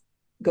companies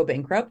go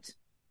bankrupt.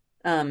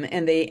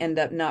 And they end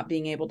up not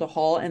being able to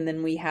haul. And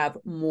then we have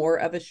more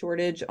of a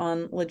shortage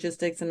on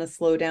logistics and a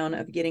slowdown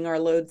of getting our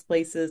loads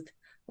places,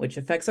 which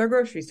affects our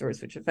grocery stores,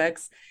 which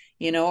affects,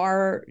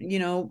 our,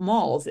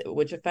 malls,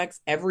 which affects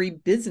every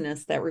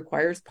business that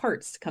requires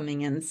parts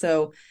coming in.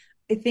 So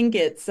I think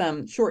it's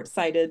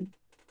short-sighted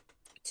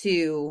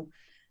to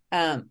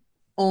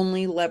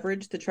only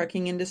leverage the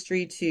trucking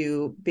industry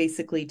to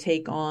basically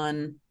take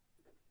on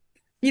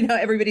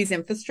everybody's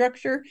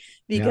infrastructure,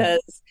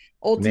 because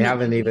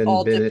ultimately we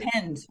all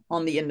depend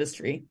on the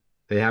industry.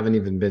 They haven't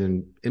even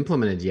been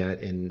implemented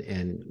yet.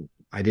 And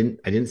I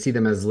didn't see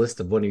them as a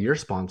list of one of your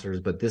sponsors,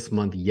 but this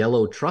month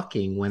Yellow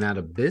Trucking went out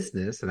of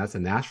business, and that's a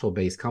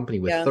Nashville-based company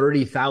with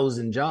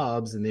 30,000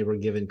 jobs, and they were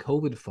given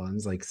COVID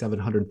funds, like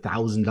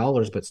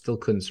 $700,000, but still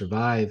couldn't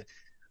survive.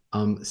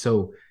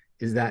 So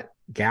is that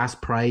gas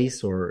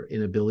price or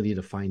inability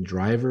to find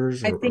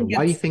drivers, or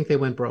why do you think they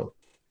went broke?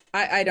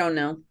 I don't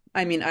know.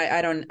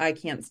 I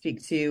can't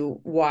speak to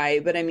why,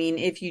 but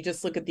if you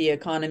just look at the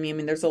economy,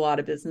 there's a lot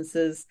of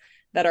businesses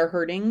that are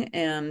hurting,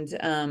 and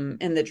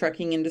in the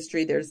trucking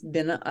industry, there's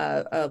been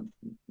a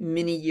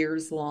many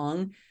years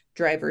long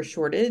driver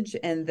shortage.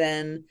 And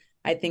then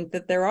I think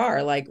that there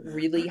are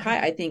really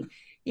high, I think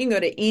you can go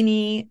to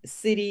any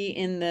city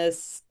in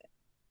this,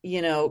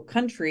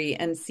 country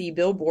and see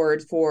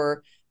billboards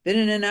for been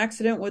in an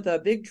accident with a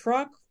big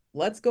truck.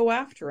 Let's go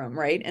after them,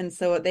 right? And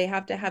so they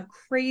have to have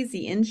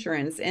crazy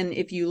insurance. And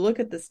if you look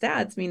at the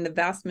stats, I mean, the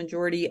vast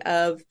majority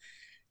of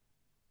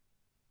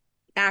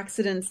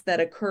accidents that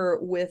occur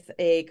with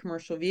a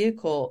commercial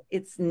vehicle,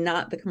 it's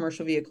not the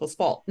commercial vehicle's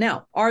fault.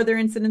 Now, are there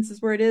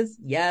incidences where it is?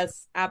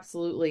 Yes,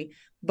 absolutely.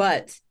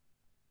 But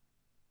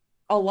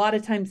a lot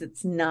of times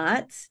it's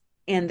not.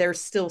 And they're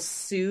still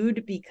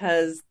sued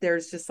because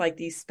there's just like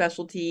these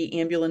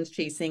specialty ambulance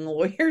chasing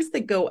lawyers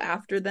that go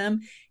after them.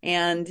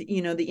 And,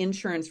 the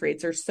insurance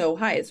rates are so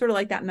high. It's sort of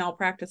like that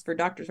malpractice for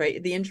doctors,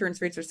 right? The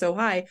insurance rates are so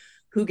high,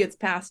 who gets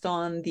passed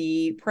on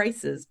the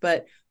prices?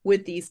 But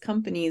with these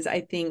companies, I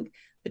think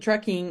the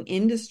trucking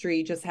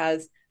industry just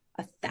has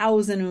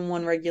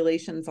 1,001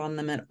 regulations on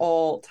them at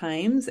all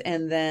times.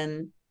 And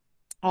then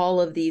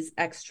all of these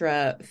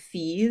extra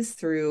fees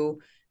through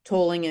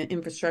tolling and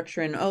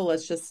infrastructure and,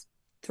 let's just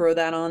throw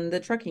that on the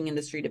trucking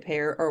industry to pay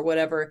or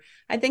whatever.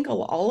 I think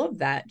all of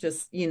that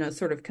just,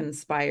 sort of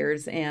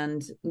conspires,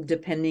 and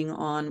depending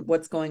on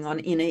what's going on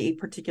in a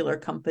particular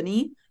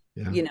company,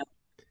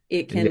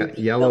 it can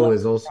be Yellow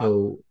is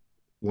also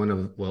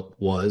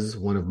was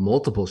one of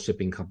multiple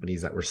shipping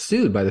companies that were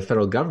sued by the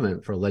federal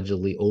government for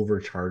allegedly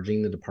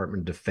overcharging the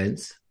Department of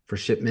Defense for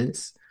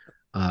shipments.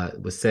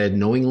 It was said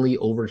knowingly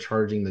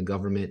overcharging the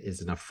government is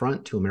an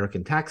affront to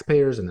American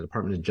taxpayers, and the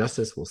Department of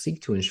Justice will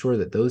seek to ensure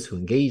that those who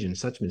engage in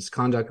such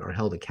misconduct are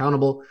held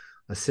accountable.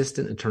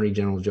 Assistant Attorney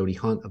General Jody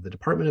Hunt of the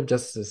Department of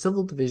Justice's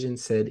Civil Division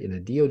said in a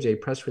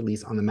DOJ press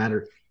release on the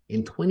matter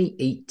in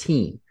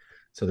 2018.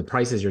 So the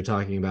prices you're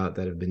talking about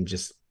that have been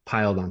just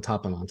piled on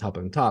top and on top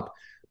and on top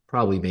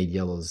probably made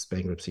Yellow's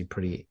bankruptcy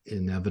pretty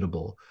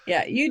inevitable.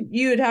 Yeah,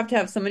 you'd have to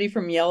have somebody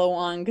from Yellow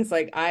on, because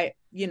like I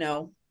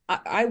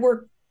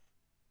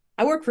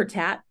work for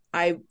TAT.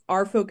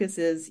 Our focus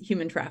is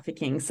human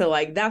trafficking. So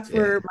like that's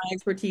where my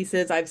expertise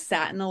is. I've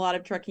sat in a lot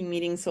of trucking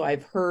meetings, so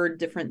I've heard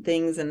different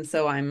things. And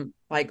so I'm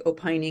like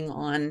opining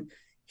on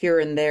here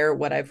and there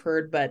what I've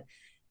heard, but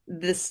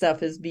this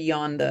stuff is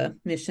beyond the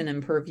mission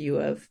and purview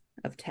of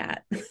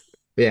TAT.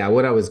 Yeah,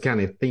 what I was kind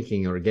of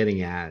thinking or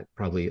getting at,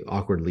 probably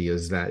awkwardly,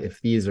 is that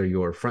if these are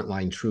your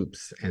frontline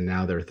troops and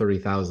now there are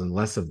 30,000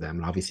 less of them,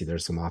 and obviously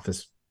there's some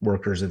office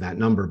workers in that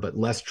number, but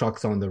less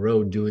trucks on the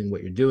road doing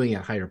what you're doing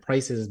at higher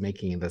prices,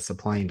 making the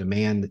supply and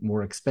demand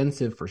more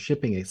expensive for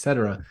shipping, et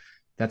cetera,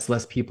 that's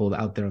less people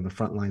out there on the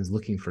front lines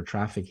looking for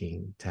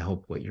trafficking to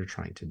help what you're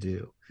trying to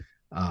do.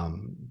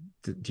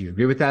 Do you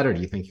agree with that, or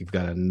do you think you've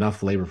got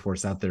enough labor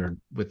force out there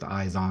with the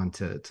eyes on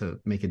to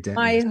make a dent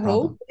in this problem? My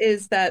hope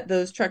is that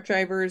those truck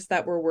drivers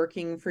that were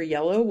working for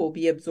Yellow will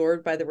be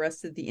absorbed by the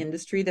rest of the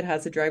industry that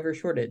has a driver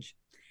shortage,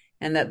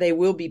 and that they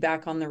will be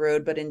back on the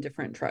road, but in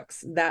different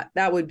trucks.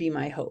 That would be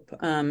my hope.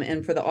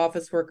 And for the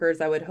office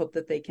workers, I would hope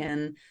that they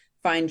can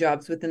find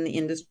jobs within the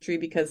industry,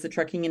 because the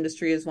trucking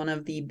industry is one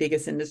of the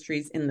biggest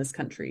industries in this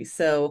country.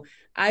 So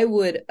I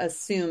would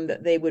assume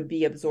that they would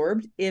be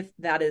absorbed if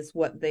that is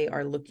what they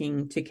are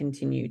looking to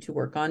continue to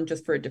work on,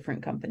 just for a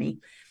different company.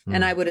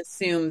 And I would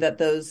assume that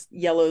those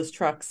Yellow's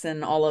trucks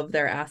and all of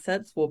their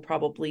assets will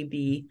probably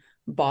be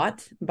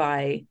bought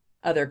by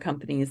other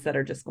companies that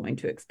are just going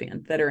to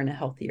expand, that are in a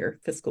healthier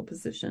fiscal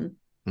position.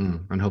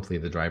 And hopefully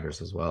the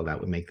drivers as well. That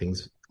would make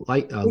things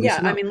light.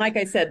 I mean, like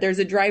I said, there's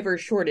a driver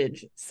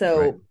shortage. So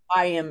right.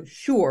 I am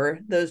sure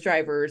those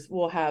drivers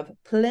will have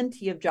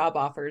plenty of job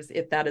offers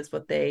if that is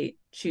what they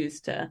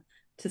choose to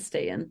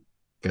stay in.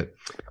 Good.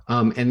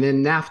 And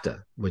then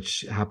NAFTA,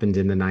 which happened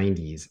in the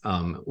 90s,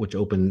 which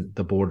opened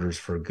the borders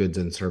for goods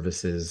and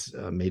services,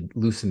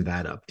 loosened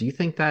that up. Do you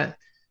think that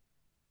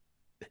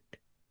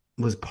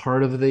was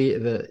part of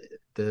the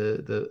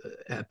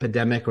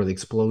epidemic or the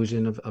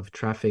explosion of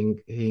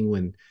trafficking,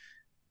 when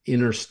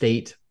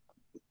interstate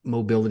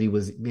mobility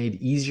was made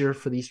easier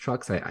for these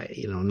trucks?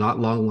 Not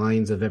long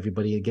lines of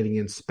everybody getting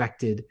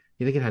inspected.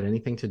 You think it had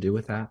anything to do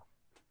with that?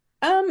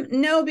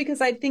 No, because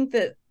I think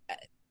that,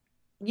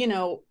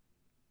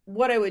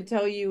 what I would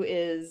tell you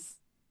is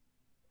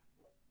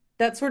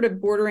that sort of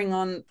bordering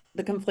on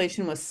the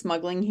conflation with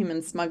smuggling,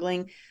 human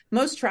smuggling.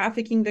 Most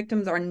trafficking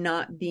victims are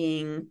not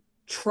being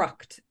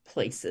trucked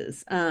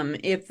places.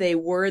 If they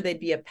were, they'd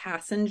be a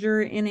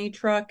passenger in a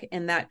truck,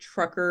 and that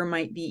trucker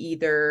might be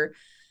either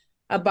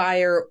a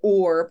buyer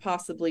or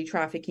possibly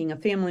trafficking a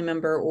family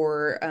member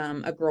or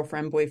a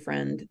girlfriend,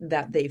 boyfriend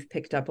that they've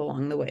picked up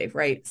along the way,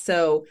 right?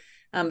 So,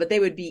 but they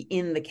would be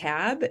in the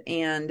cab,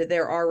 and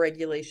there are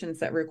regulations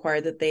that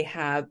require that they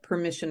have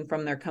permission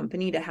from their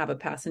company to have a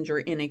passenger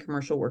in a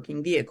commercial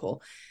working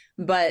vehicle.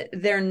 But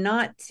they're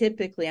not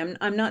typically,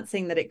 I'm not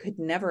saying that it could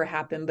never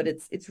happen, but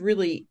it's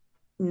really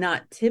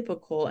not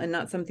typical and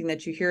not something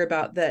that you hear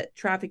about, that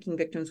trafficking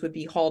victims would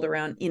be hauled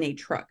around in a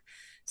truck.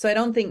 So I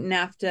don't think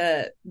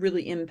NAFTA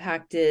really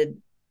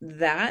impacted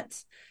that.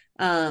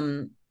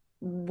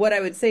 What I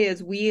would say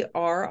is we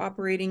are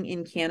operating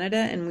in Canada,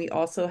 and we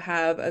also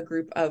have a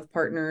group of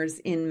partners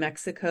in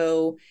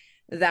Mexico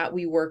that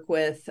we work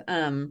with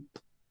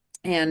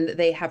And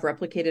they have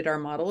replicated our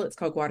model. It's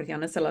called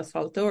Guardianes del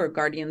Asfalto, or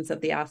Guardians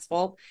of the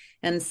Asphalt.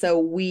 And so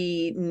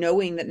we,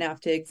 knowing that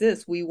NAFTA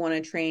exists, we want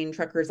to train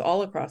truckers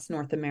all across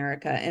North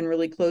America and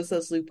really close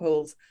those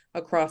loopholes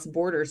across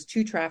borders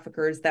to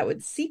traffickers that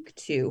would seek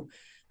to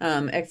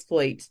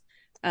exploit,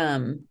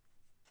 you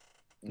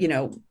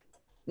know,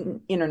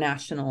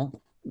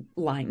 international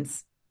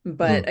lines.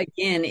 But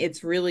again,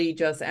 it's really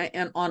just,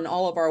 and on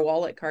all of our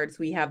wallet cards,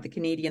 we have the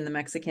Canadian, the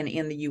Mexican,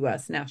 and the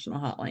US national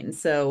hotline.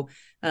 So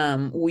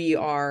we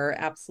are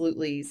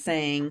absolutely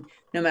saying,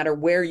 no matter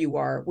where you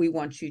are, we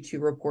want you to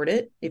report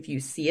it if you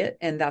see it.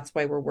 And that's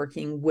why we're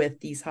working with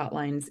these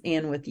hotlines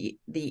and with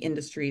the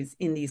industries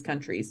in these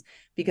countries.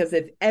 Because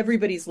if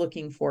everybody's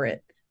looking for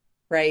it,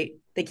 right,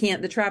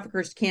 the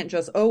traffickers can't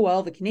just, oh,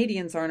 well, the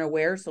Canadians aren't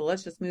aware, so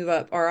let's just move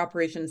up our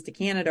operations to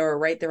Canada or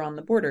right there on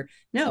the border.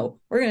 No,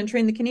 we're going to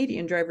train the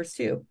Canadian drivers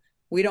too.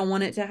 We don't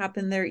want it to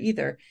happen there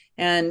either.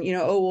 And,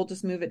 we'll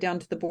just move it down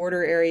to the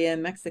border area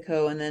in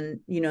Mexico. And then,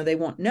 they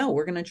won't know.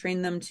 We're going to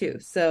train them too.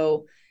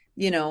 So,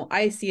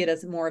 I see it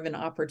as more of an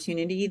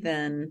opportunity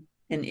than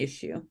an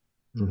issue.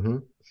 Mm-hmm.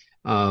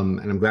 And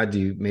I'm glad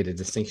you made a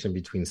distinction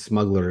between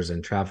smugglers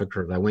and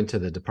traffickers. I went to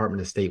the Department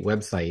of State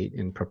website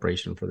in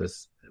preparation for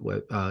this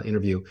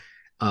interview,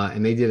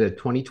 and they did a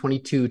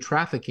 2022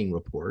 trafficking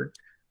report.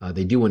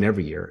 They do one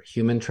every year,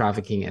 human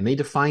trafficking, and they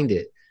defined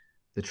it.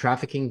 The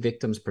Trafficking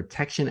Victims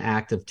Protection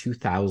Act of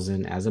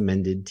 2000, as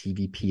amended,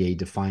 TVPA,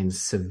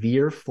 defines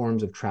severe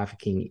forms of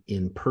trafficking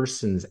in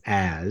persons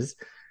as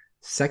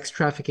sex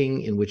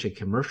trafficking in which a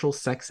commercial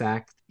sex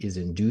act is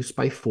induced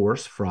by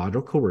force, fraud,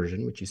 or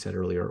coercion, which you said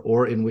earlier,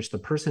 or in which the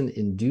person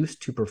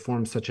induced to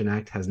perform such an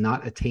act has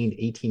not attained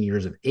 18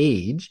 years of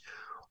age,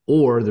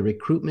 or the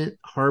recruitment,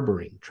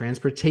 harboring,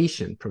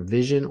 transportation,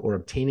 provision, or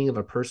obtaining of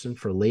a person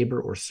for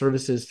labor or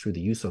services through the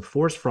use of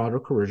force, fraud, or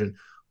coercion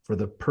for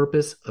the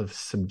purpose of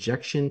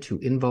subjection to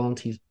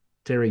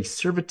involuntary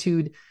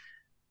servitude,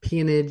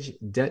 peonage,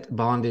 debt,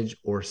 bondage,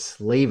 or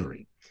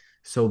slavery.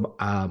 So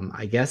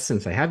I guess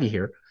since I have you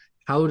here,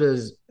 how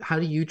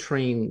do you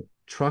train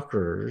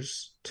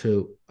truckers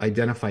to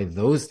identify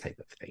those type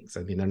of things?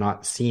 I mean, they're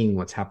not seeing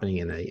what's happening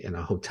in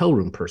a hotel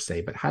room per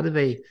se, but how do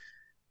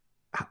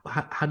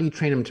you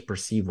train them to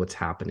perceive what's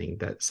happening,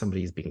 that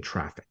somebody is being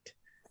trafficked?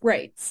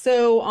 Right.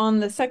 So on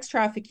the sex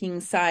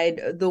trafficking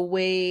side, the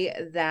way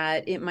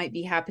that it might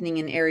be happening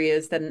in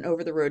areas that an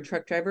over-the-road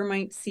truck driver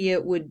might see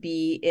it would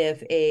be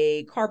if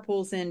a car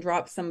pulls in,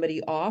 drops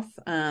somebody off,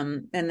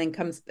 and then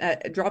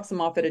drops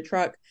them off at a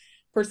truck.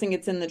 Person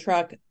gets in the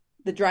truck,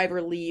 the driver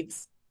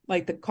leaves,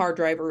 like the car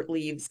driver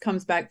leaves,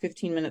 comes back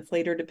 15 minutes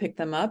later to pick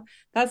them up.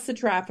 That's the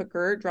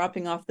trafficker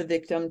dropping off the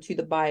victim to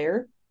the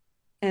buyer.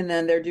 And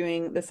then they're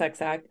doing the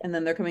sex act, and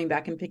then they're coming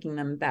back and picking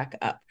them back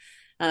up.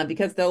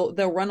 Because they'll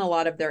run a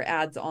lot of their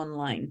ads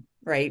online,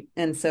 right?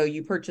 And so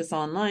you purchase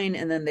online,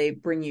 and then they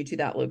bring you to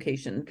that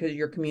location because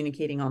you're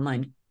communicating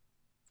online.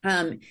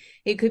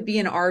 It could be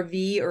an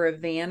RV or a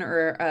van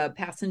or a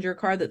passenger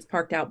car that's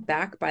parked out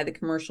back by the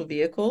commercial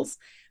vehicles.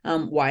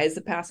 Why is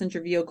the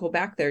passenger vehicle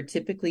back there?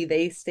 Typically,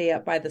 they stay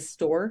up by the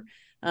store,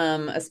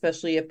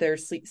 especially if they're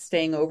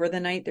staying over the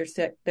night.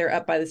 They're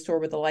up by the store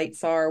where the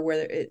lights are,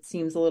 where it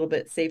seems a little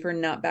bit safer,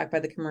 not back by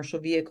the commercial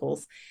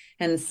vehicles.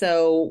 And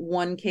so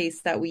one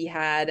case that we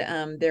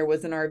had, there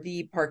was an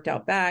RV parked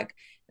out back.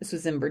 This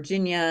was in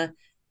Virginia.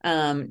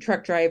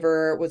 Truck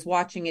driver was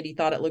watching it. He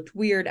thought it looked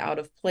weird, out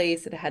of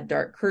place. It had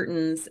dark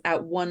curtains.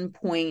 At one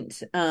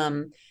point,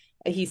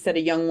 he said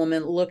a young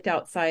woman looked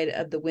outside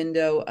of the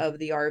window of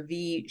the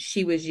RV.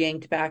 She was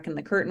yanked back and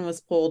the curtain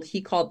was pulled.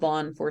 He called law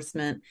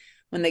enforcement.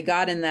 When they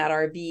got in that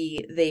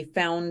RV, they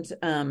found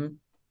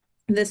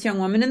this young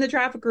woman, and the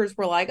traffickers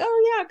were like,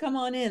 oh yeah, come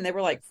on in. They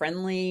were like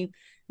friendly,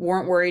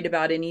 weren't worried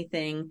about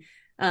anything.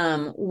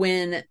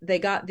 When they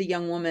got the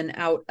young woman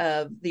out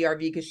of the RV,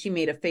 because she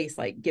made a face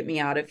like, get me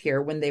out of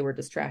here, when they were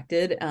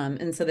distracted.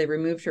 And so they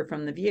removed her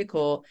from the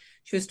vehicle.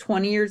 She was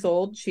 20 years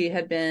old. She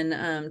had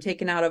been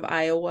taken out of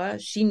Iowa.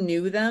 She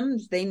knew them.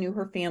 They knew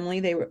her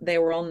family. They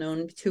were all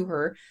known to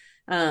her.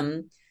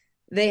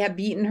 They had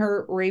beaten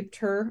her, raped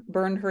her,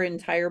 burned her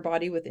entire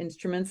body with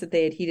instruments that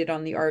they had heated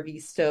on the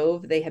RV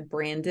stove. They had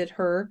branded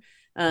her.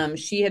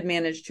 She had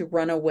managed to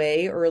run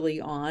away early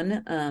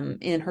on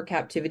in her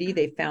captivity.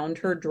 They found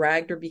her,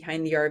 dragged her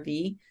behind the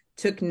RV,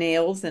 took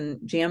nails and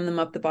jammed them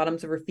up the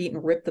bottoms of her feet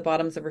and ripped the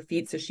bottoms of her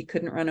feet so she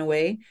couldn't run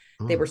away.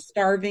 They were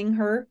starving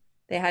her.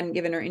 They hadn't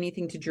given her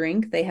anything to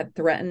drink. They had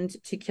threatened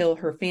to kill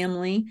her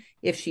family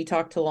if she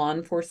talked to law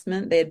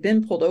enforcement. They had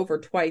been pulled over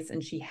twice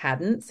and she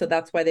hadn't. So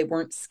that's why they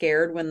weren't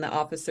scared when the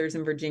officers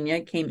in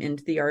Virginia came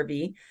into the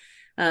RV.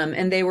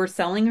 And they were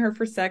selling her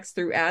for sex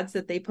through ads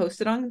that they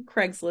posted on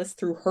Craigslist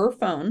through her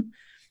phone.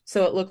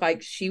 So it looked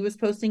like she was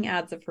posting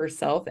ads of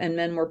herself, and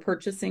men were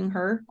purchasing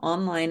her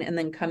online and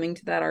then coming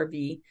to that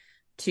RV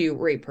to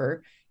rape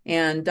her.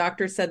 And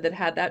doctors said that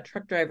had that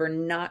truck driver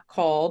not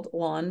called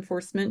law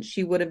enforcement,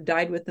 she would have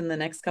died within the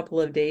next couple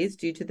of days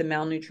due to the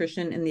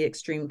malnutrition and the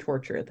extreme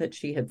torture that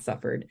she had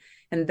suffered.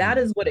 And that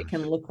is what it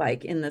can look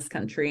like in this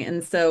country.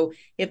 And so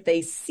if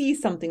they see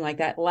something like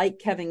that, like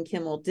Kevin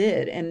Kimmel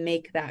did, and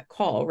make that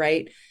call,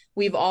 right?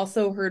 We've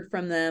also heard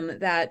from them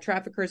that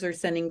traffickers are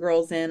sending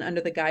girls in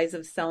under the guise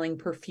of selling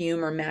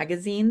perfume or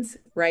magazines,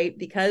 right?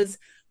 Because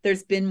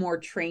there's been more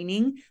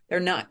training. They're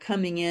not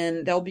coming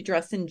in. They'll be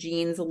dressed in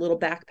jeans, a little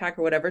backpack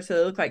or whatever. So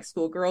they look like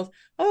schoolgirls.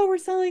 Oh, we're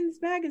selling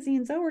these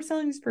magazines. Oh, we're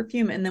selling this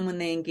perfume. And then when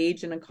they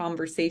engage in a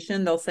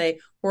conversation, they'll say,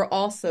 we're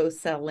also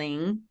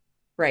selling,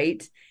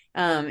 right?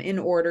 In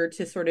order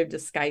to sort of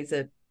disguise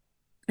it.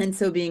 And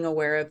so being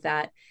aware of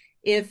that.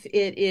 If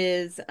it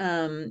is,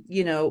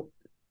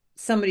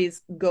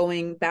 somebody's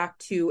going back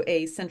to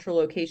a central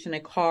location,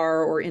 a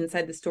car, or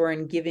inside the store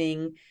and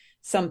giving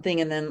something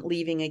and then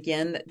leaving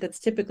again, that's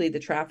typically the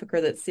trafficker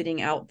that's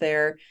sitting out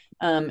there,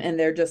 and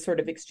they're just sort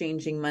of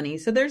exchanging money.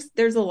 So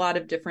there's a lot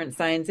of different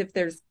signs. If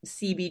there's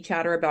CB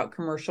chatter about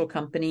commercial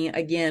company,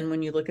 again,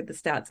 when you look at the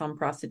stats on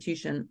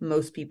prostitution,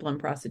 most people in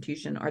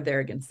prostitution are there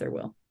against their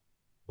will.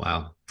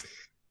 Wow.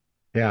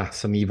 Yeah,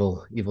 some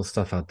evil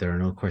stuff out there,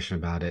 no question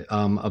about it.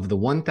 Of the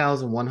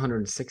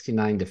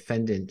 1,169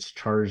 defendants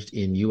charged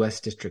in U.S.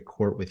 District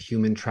Court with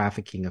human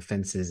trafficking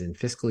offenses in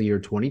fiscal year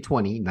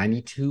 2020,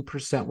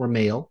 92% were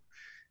male,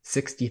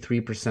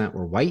 63%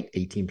 were white,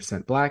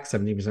 18% black,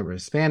 17% were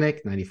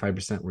Hispanic,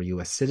 95% were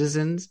U.S.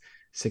 citizens,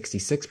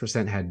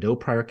 66% had no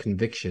prior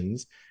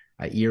convictions.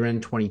 At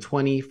year-end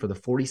 2020, for the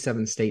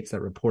 47 states that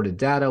reported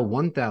data,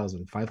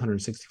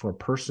 1,564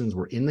 persons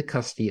were in the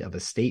custody of a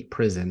state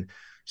prison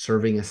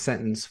serving a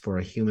sentence for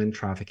a human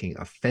trafficking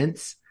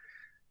offense.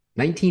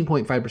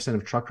 19.5%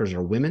 of truckers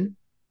are women,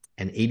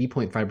 and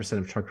 80.5%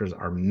 of truckers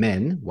are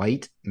men.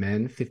 White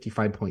men,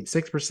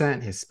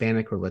 55.6%,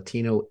 Hispanic or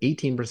Latino,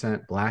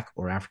 18%, Black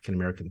or African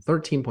American,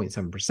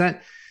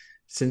 13.7%.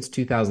 Since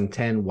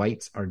 2010,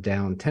 whites are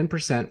down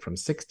 10% from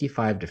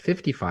 65 to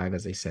 55,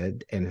 as I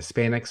said, and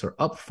Hispanics are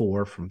up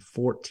 4 from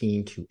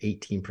 14 to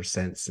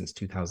 18% since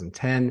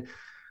 2010.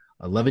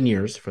 11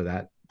 years for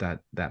that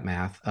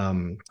math.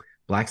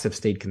 Blacks have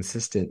stayed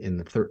consistent in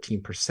the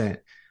 13%.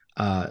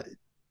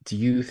 Do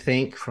you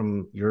think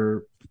from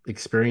your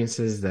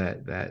experiences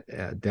that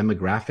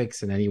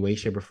demographics in any way,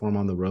 shape, or form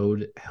on the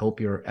road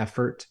help your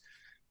effort?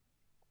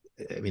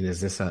 I mean, is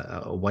this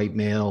a white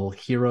male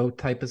hero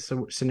type of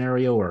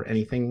scenario or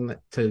anything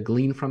to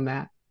glean from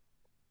that?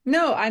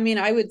 No, I mean,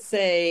 I would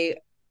say,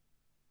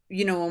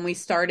 when we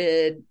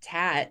started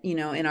TAT, in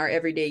our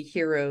Everyday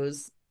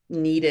Heroes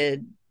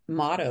Needed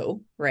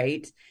motto,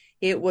 right?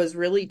 It was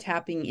really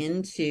tapping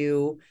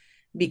into,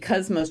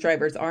 because most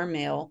drivers are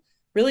male,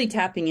 really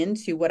tapping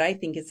into what I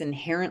think is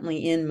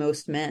inherently in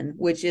most men,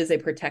 which is a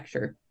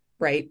protector,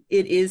 right?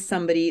 It is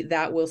somebody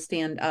that will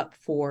stand up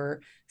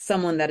for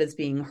someone that is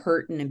being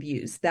hurt and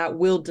abused, that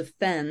will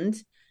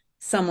defend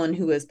someone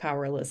who is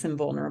powerless and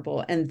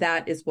vulnerable. And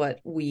that is what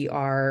we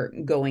are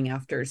going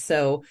after.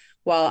 So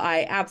while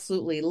I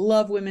absolutely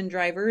love women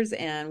drivers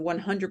and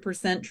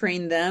 100%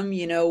 train them,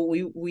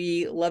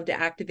 we love to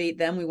activate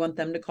them. We want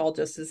them to call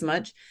just as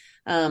much.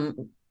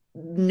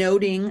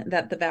 Noting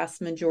that the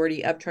vast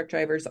majority of truck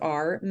drivers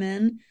are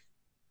men,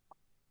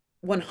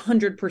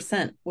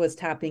 100% was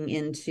tapping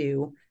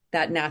into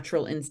that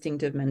natural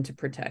instinct of men to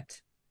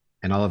protect.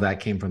 And all of that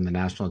came from the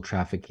National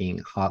Trafficking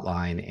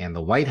Hotline. And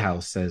the White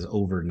House says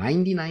over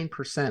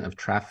 99% of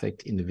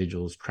trafficked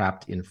individuals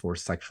trapped in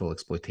forced sexual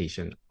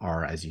exploitation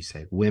are, as you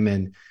say,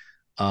 women.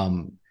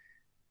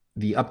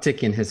 The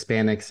uptick in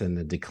Hispanics and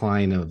the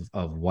decline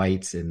of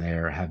whites in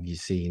there, have you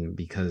seen,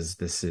 because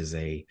this is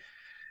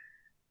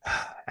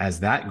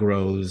as that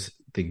grows,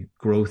 the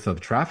growth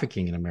of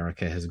trafficking in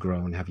America has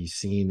grown. Have you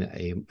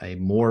seen a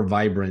more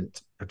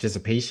vibrant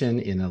participation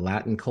in a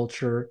Latin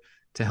culture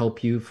to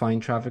help you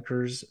find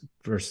traffickers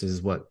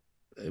versus what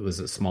it was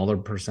a smaller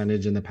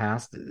percentage in the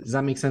past? Does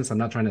that make sense? I'm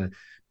not trying to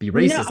be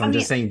racist. No, I'm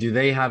just saying, do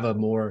they have a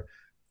more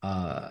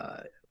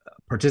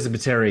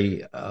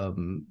participatory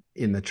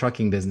in the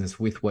trucking business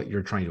with what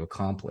you're trying to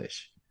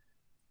accomplish?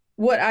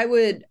 What I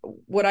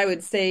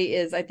would say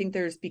is, I think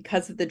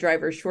because of the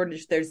driver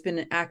shortage, there's been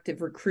an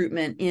active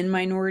recruitment in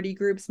minority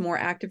groups, more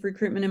active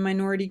recruitment in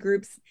minority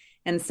groups.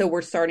 And so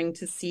we're starting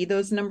to see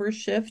those numbers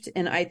shift.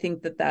 And I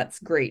think that that's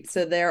great.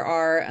 So there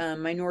are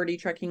minority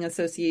trucking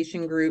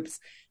association groups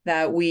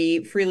that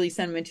we freely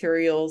send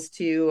materials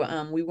to.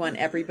 We want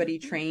everybody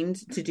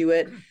trained to do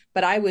it.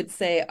 But I would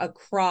say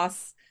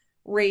across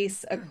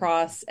race,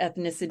 across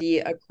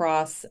ethnicity,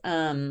 across,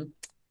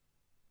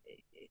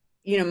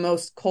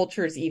 most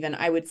cultures, even,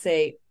 I would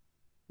say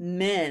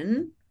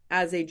men,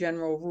 as a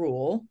general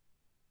rule,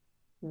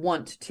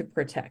 want to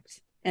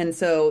protect. And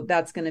so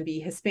that's going to be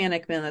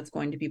Hispanic men, that's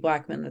going to be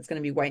Black men, that's going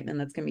to be white men,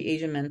 that's going to be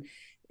Asian men.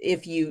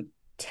 If you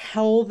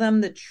tell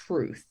them the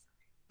truth,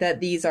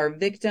 that these are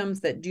victims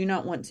that do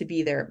not want to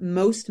be there.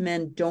 Most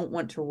men don't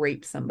want to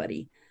rape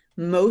somebody.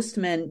 Most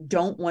men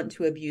don't want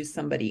to abuse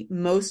somebody.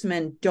 Most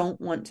men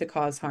don't want to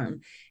cause harm.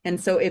 And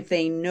so if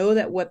they know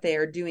that what they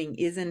are doing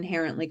is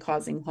inherently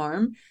causing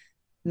harm,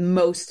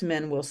 most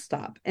men will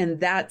stop. And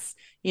that's,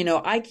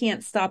 I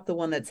can't stop the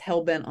one that's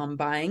hell-bent on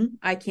buying.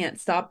 I can't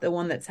stop the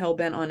one that's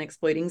hell-bent on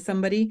exploiting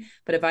somebody.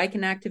 But if I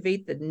can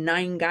activate the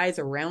 9 guys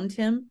around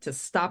him to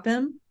stop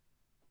him,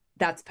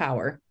 that's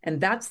power. And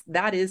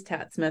that is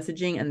Tat's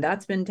messaging. And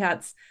that's been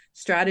Tat's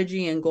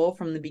strategy and goal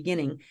from the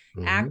beginning.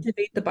 Mm-hmm.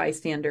 Activate the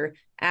bystander,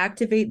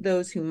 activate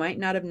those who might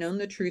not have known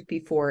the truth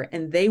before,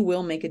 and they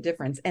will make a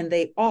difference. And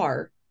they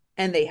are.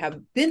 And they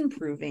have been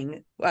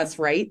proving us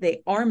right.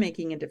 They are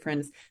making a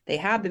difference. They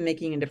have been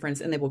making a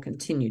difference, and they will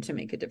continue to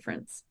make a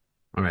difference.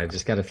 All right.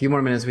 Just got a few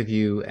more minutes with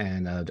you,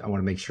 and I want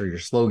to make sure your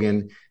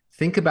slogan.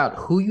 Think about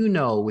who you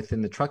know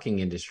within the trucking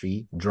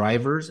industry,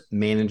 drivers,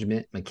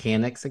 management,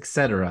 mechanics,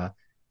 etc.,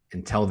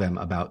 and tell them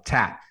about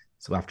TAT.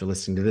 So after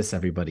listening to this,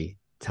 everybody,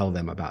 tell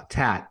them about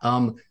TAT.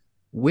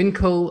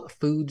 Winco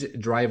Foods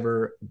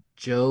driver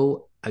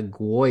Joe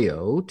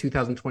Aguayo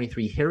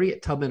 2023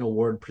 Harriet Tubman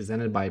Award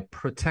presented by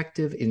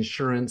Protective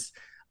Insurance,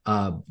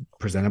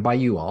 presented by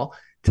you all.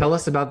 Tell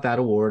us about that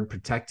award,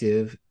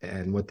 Protective,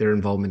 and what their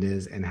involvement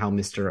is, and how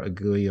Mr.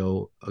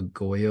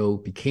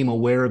 Aguayo became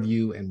aware of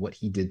you and what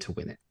he did to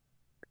win it.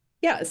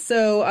 Yeah,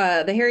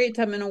 so the Harriet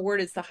Tubman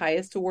Award is the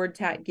highest award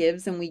TAT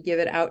gives, and we give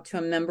it out to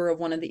a member of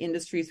one of the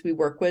industries we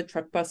work with,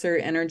 Truck Busser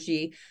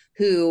Energy,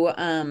 who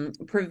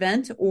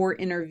prevent or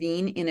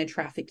intervene in a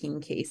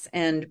trafficking case.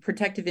 And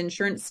Protective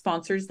Insurance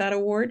sponsors that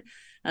award.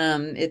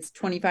 It's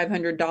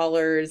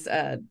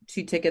 $2,500,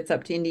 2 tickets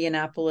up to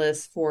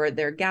Indianapolis for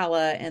their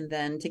gala, and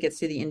then tickets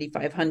to the Indy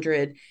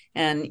 500,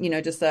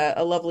 and just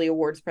a lovely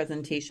awards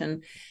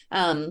presentation.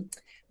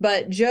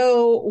 But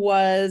Joe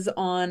was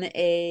on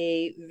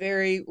a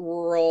very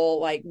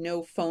rural,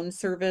 no phone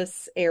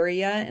service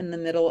area in the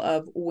middle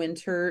of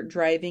winter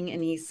driving,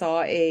 and he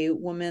saw a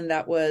woman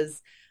that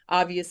was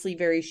obviously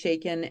very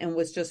shaken and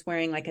was just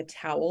wearing a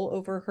towel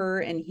over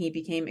her, and he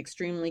became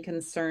extremely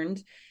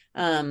concerned.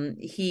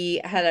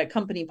 He had a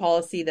company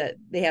policy that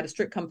they had a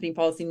strict company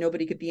policy.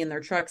 Nobody could be in their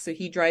truck. So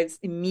he drives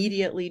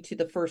immediately to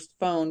the first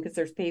phone, because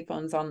there's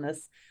payphones on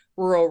this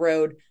rural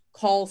road,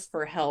 calls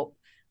for help.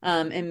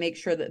 And make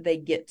sure that they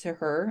get to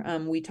her.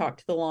 We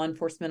talked to the law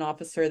enforcement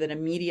officer that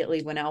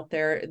immediately went out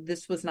there.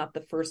 This was not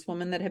the first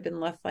woman that had been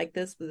left like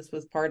this, but this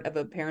was part of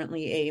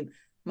apparently a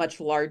much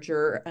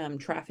larger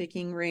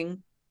trafficking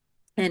ring.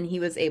 And he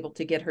was able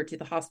to get her to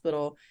the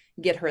hospital,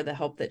 get her the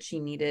help that she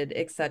needed,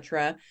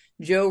 etc.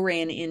 Joe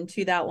ran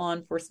into that law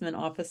enforcement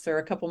officer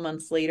a couple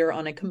months later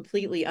on a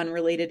completely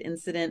unrelated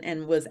incident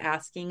and was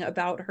asking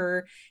about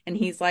her. And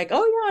he's like,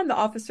 oh, yeah, I'm the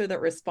officer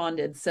that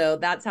responded. So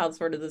that's how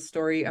sort of the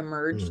story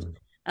emerged.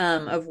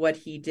 Of what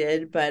he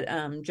did, but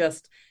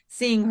just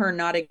seeing her,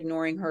 not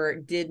ignoring her,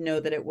 did know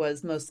that it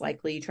was most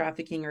likely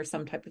trafficking or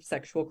some type of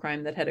sexual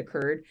crime that had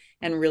occurred,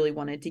 and really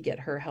wanted to get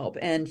her help.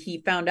 And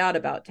he found out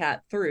about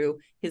TAT through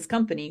his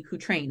company, who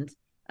trained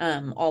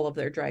all of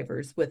their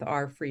drivers with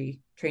our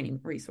free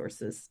training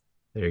resources.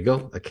 There you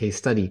go, a case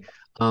study.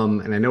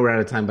 And I know we're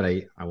out of time, but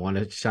I want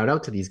to shout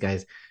out to these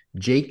guys.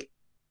 Jake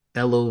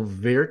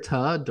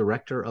Eloverta,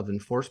 Director of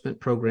Enforcement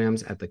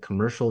Programs at the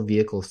Commercial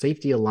Vehicle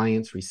Safety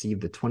Alliance,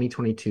 received the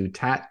 2022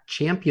 TAT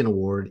Champion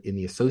Award in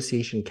the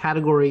association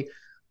category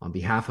on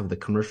behalf of the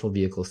Commercial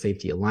Vehicle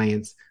Safety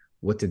Alliance.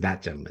 What did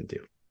that gentleman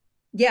do?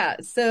 Yeah,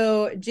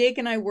 so Jake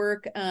and I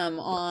work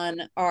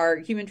on our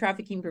human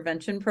trafficking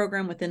prevention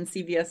program within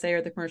CVSA,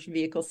 or the Commercial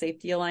Vehicle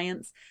Safety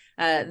Alliance.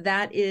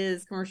 That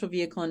is commercial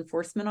vehicle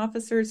enforcement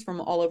officers from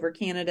all over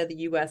Canada, the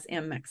US,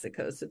 and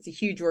Mexico. So it's a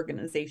huge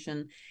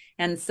organization.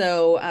 And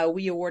so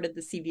we awarded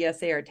the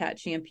CVSA our TAT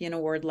Champion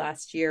Award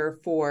last year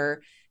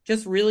for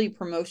just really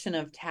promotion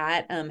of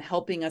TAT,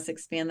 helping us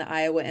expand the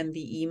Iowa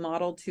MVE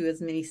model to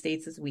as many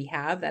states as we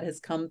have. That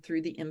has come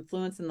through the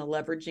influence and the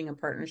leveraging of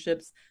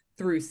partnerships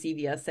through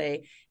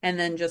CVSA, and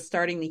then just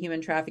starting the human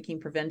trafficking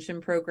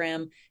prevention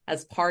program.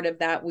 As part of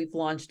that, we've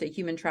launched a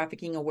human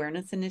trafficking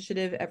awareness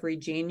initiative every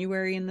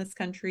January in this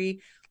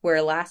country,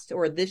 where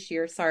this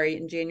year,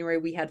 in January,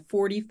 we had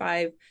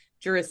 45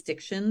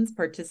 jurisdictions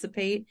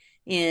participate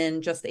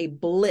in just a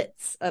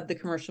blitz of the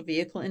commercial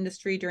vehicle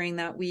industry during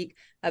that week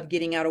of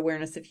getting out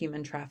awareness of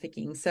human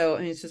trafficking. So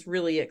it's just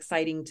really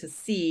exciting to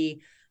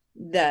see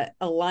the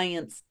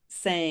Alliance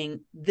saying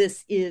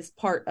this is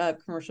part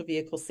of commercial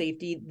vehicle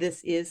safety.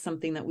 This is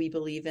something that we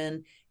believe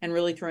in, and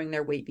really throwing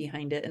their weight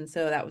behind it. And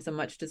so that was a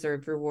much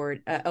deserved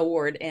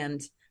award.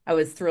 And I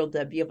was thrilled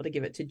to be able to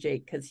give it to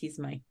Jake, because he's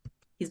my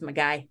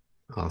guy.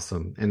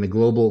 Awesome. And the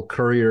global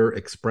courier,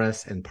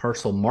 express, and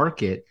parcel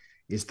market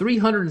is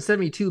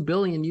 $372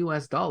 billion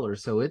US.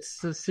 So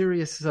it's a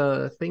serious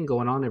thing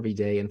going on every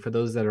day. And for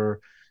those that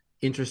are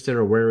interested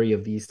or wary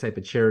of these type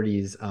of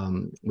charities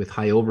with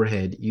high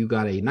overhead, you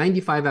got a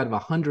 95 out of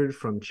 100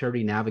 from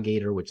Charity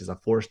Navigator, which is a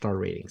 4-star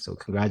rating. So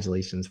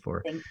congratulations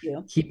for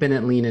keeping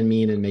it lean and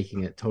mean and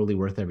making it totally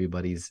worth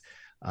everybody's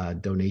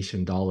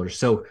donation dollars.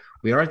 So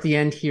we are at the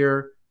end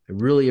here. I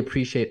really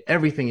appreciate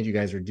everything that you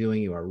guys are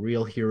doing. You are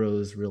real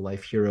heroes, real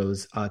life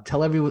heroes.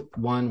 Tell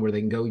everyone where they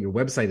can go. Your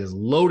website is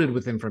loaded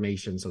with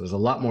information, so there's a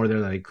lot more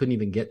there that I couldn't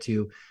even get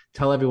to.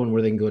 Tell everyone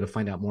where they can go to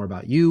find out more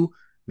about you,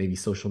 maybe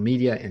social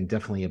media, and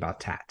definitely about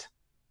TAT.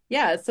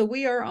 Yeah, so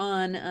we are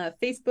on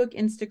Facebook,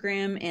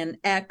 Instagram, and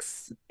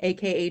X,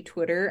 aka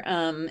Twitter.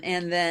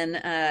 And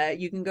then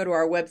you can go to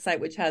our website,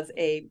 which has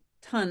a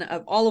ton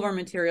of all of our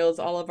materials,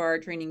 all of our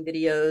training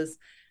videos,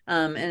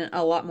 and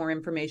a lot more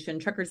information,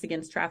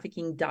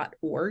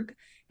 truckersagainsttrafficking.org.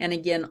 And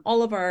again,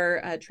 all of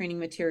our training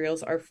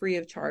materials are free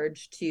of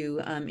charge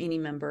to any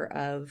member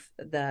of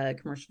the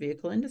commercial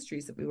vehicle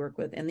industries that we work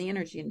with and the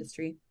energy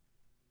industry.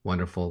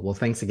 Wonderful. Well,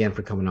 thanks again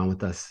for coming on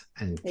with us.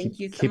 And Thank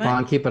you so keep much.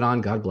 on, keep it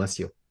on. God bless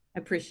you. I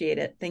appreciate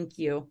it. Thank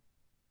you.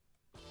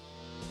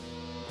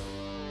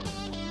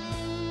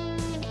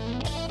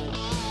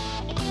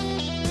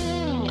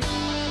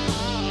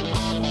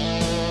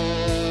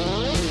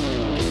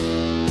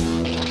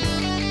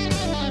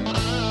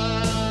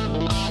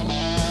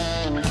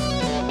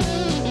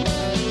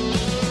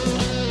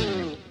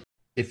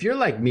 If you're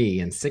like me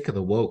and sick of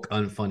the woke,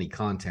 unfunny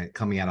content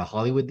coming out of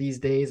Hollywood these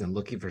days and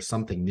looking for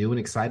something new and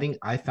exciting,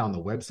 I found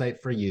the website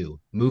for you,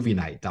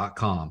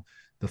 movienight.com.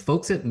 The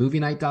folks at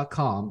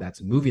movienight.com,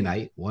 that's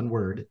movienight, one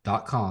word,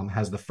 .com,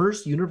 has the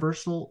first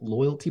universal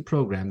loyalty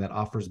program that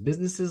offers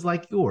businesses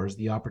like yours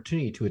the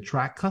opportunity to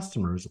attract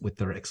customers with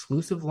their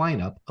exclusive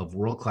lineup of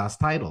world-class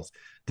titles.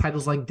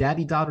 Titles like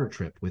Daddy-Daughter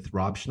Trip with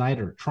Rob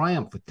Schneider,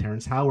 Triumph with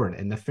Terrence Howard,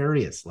 and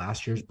Nefarious,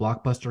 last year's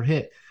blockbuster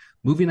hit.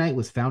 Movie Night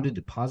was founded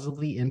to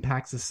positively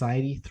impact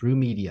society through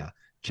media.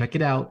 Check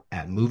it out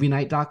at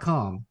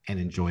movienight.com and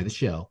enjoy the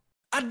show.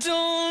 I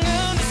don't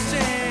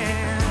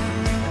understand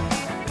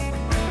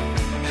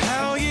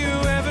how you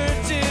ever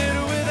did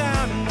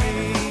without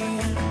me.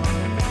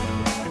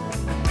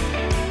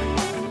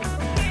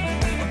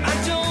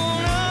 I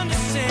don't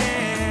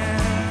understand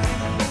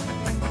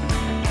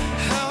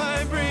how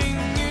I bring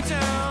you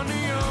down to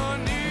your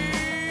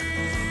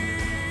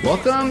knees.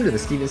 Welcome to the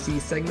Steve and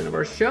Steve segment of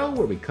our show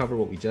where we cover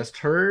what we just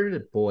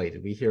heard. Boy,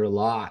 did we hear a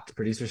lot.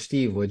 Producer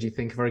Steve, what did you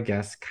think of our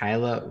guest,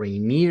 Kylla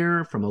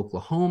Lanier from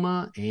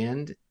Oklahoma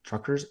and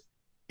Truckers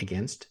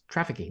Against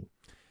Trafficking?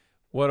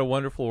 What a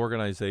wonderful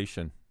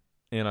organization.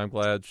 And I'm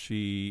glad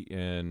she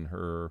and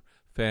her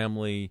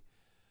family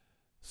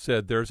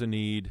said there's a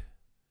need.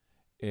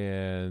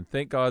 And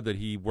thank God that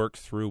he worked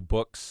through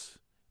books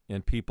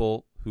and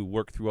people who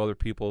work through other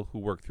people who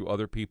work through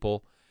other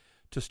people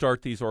to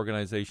start these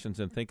organizations,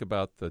 and think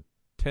about the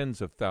tens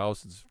of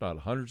thousands, if not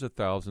hundreds of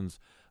thousands,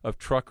 of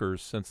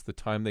truckers since the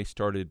time they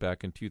started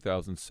back in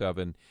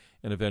 2007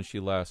 and eventually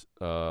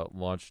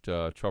launched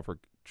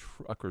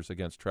Truckers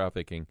Against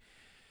Trafficking,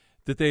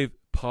 that they've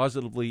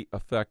positively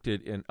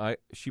affected. And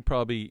she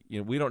probably,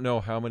 we don't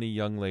know how many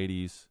young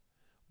ladies,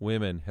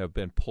 women have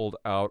been pulled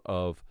out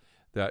of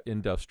that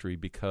industry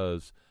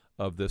because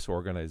of this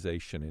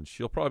organization. And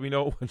she'll probably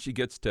know when she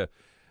gets to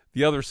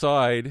the other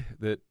side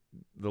that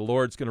the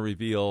Lord's going to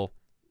reveal,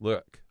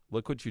 look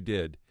what you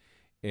did.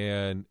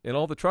 And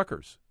all the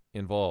truckers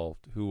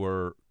involved who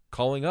are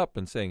calling up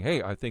and saying,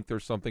 hey, I think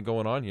there's something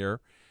going on here.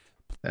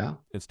 Yeah.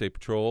 And State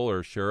Patrol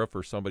or sheriff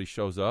or somebody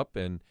shows up.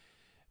 And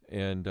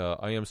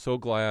I am so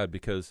glad,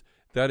 because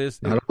that is...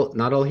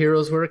 Not all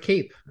heroes wear a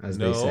cape, as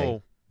they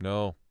say.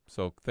 No.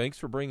 So thanks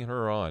for bringing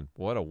her on.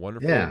 What a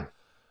wonderful... Yeah.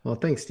 Well,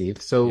 thanks,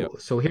 Steve. So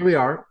here we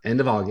are,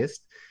 end of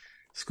August.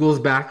 School's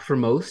back for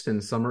most,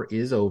 and summer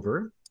is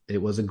over.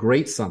 It was a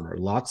great summer.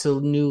 Lots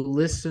of new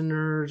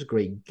listeners,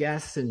 great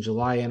guests in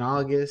July and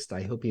August.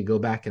 I hope you go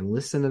back and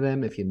listen to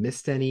them if you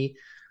missed any.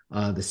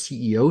 The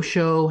CEO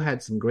show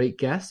had some great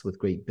guests with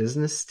great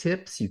business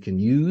tips you can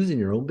use in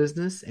your own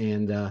business.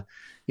 And,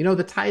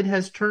 the tide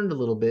has turned a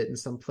little bit in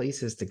some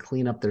places to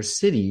clean up their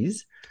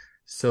cities.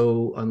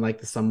 So unlike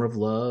the Summer of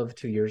Love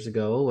 2 years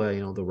ago,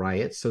 the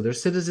riots, so their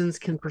citizens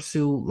can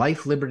pursue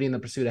life, liberty, and the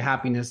pursuit of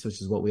happiness,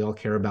 which is what we all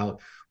care about,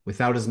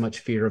 without as much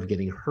fear of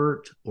getting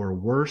hurt or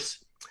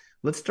worse.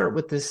 Let's start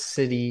with this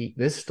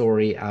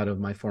story out of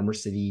my former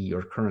city,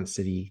 your current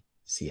city,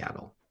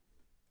 Seattle.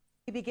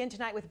 We begin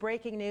tonight with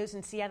breaking news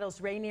in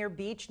Seattle's Rainier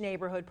Beach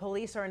neighborhood.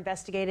 Police are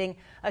investigating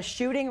a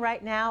shooting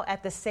right now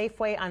at the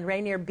Safeway on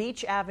Rainier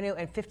Beach Avenue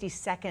and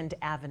 52nd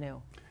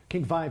Avenue.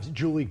 King 5's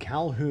Julie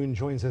Calhoun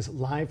joins us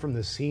live from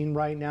the scene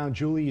right now.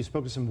 Julie, you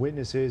spoke to some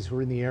witnesses who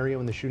were in the area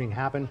when the shooting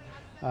happened.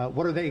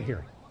 What are they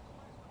hearing?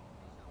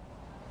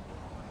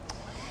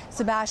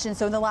 Sebastian,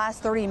 so in the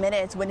last 30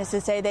 minutes,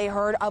 witnesses say they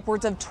heard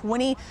upwards of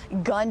 20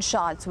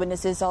 gunshots.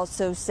 Witnesses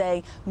also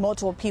say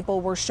multiple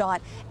people were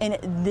shot in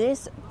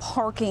this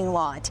parking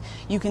lot.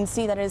 You can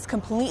see that it is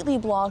completely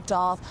blocked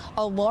off.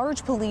 A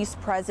large police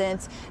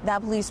presence.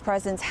 That police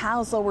presence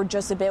has lowered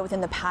just a bit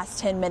within the past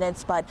 10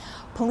 minutes, but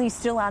police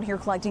still out here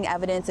collecting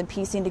evidence and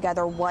piecing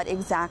together what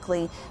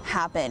exactly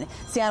happened.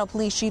 Seattle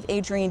Police Chief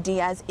Adrian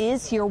Diaz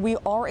is here. We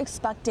are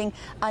expecting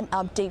an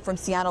update from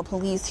Seattle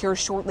Police here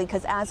shortly,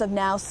 because as of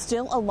now,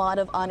 still a lot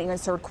of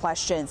unanswered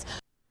questions.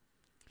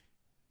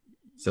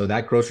 So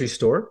that grocery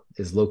store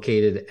is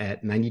located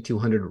at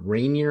 9200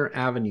 Rainier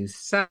Avenue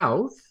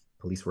South.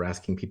 Police were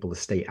asking people to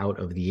stay out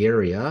of the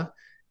area.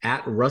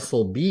 At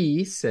Russell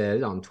B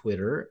said on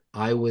Twitter,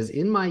 I was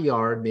in my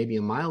yard maybe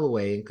a mile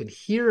away and could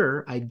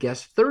hear, I'd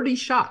guess, 30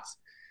 shots.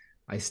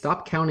 I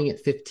stopped counting at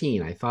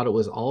 15. I thought it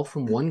was all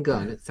from one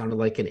gun. It sounded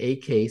like an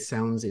AK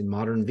sounds in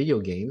modern video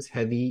games,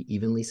 heavy,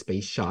 evenly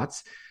spaced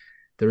shots.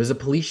 There is a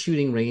police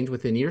shooting range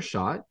within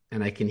earshot,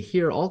 and I can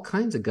hear all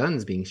kinds of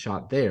guns being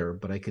shot there,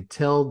 but I could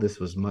tell this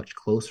was much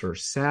closer.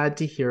 Sad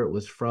to hear it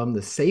was from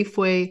the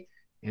Safeway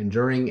and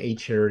during a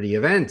charity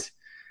event.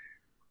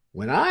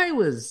 When I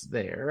was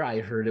there,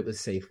 I heard it was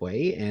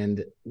Safeway,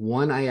 and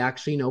one I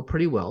actually know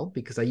pretty well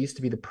because I used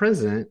to be the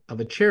president of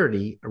a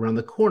charity around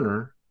the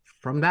corner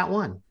from that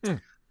one.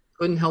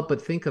 Couldn't help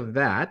but think of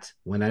that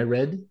when I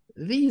read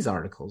these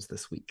articles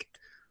this week.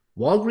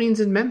 Walgreens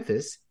in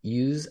Memphis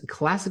use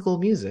classical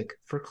music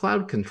for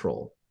cloud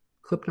control.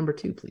 Clip number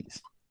 2,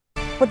 please.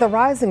 With the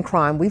rise in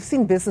crime, we've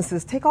seen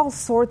businesses take all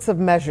sorts of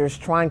measures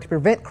trying to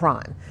prevent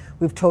crime.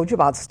 We've told you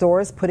about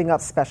stores putting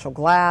up special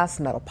glass,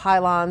 metal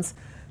pylons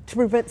to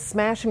prevent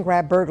smash and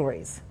grab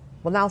burglaries.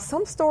 Well, now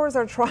some stores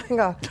are trying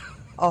a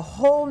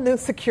whole new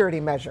security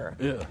measure.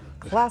 Yeah.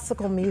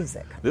 Classical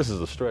music. This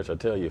is a stretch, I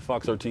tell you.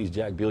 Fox 13's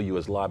Jack Billieu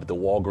is live at the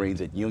Walgreens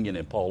at Union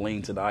and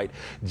Pauline tonight.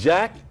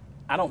 Jack,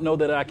 I don't know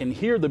that I can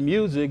hear the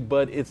music,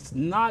 but it's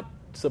not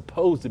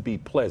supposed to be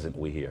pleasant,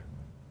 we hear.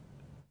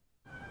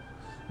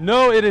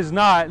 No, it is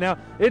not. Now,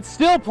 it's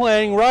still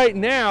playing right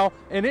now,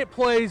 and it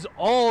plays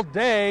all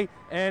day,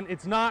 and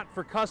it's not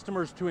for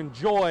customers to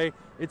enjoy.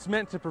 It's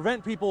meant to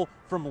prevent people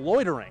from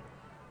loitering.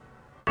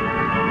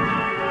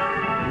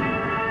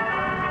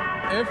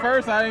 At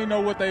first, I didn't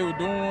know what they were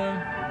doing,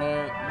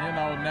 but,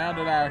 now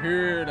that I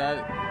hear it,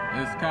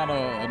 it's kind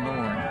of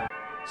annoying.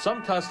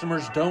 Some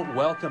customers don't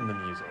welcome the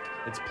music.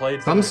 It's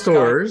played. Some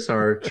stores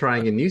are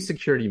trying a new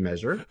security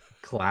measure,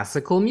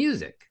 classical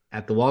music.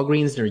 At the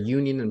Walgreens near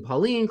Union and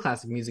Pauline,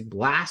 classic music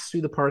blasts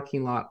through the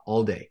parking lot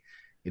all day.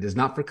 It is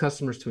not for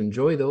customers to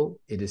enjoy, though.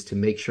 It is to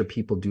make sure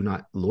people do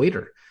not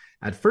loiter.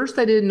 At first,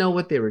 I didn't know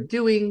what they were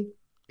doing.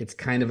 It's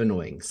kind of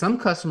annoying. Some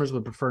customers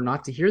would prefer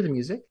not to hear the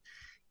music.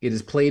 It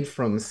is played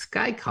from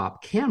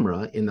Skycop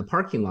camera in the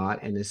parking lot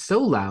and is so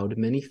loud,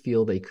 many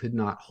feel they could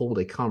not hold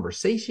a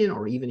conversation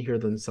or even hear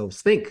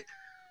themselves think.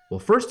 Well,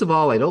 first of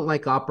all, I don't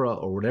like opera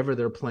or whatever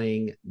they're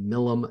playing,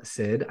 Millam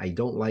said. I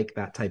don't like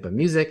that type of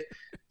music.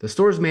 The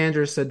store's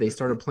manager said they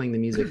started playing the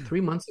music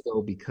 3 months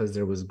ago because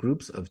there was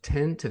groups of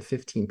 10 to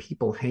 15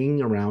 people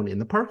hanging around in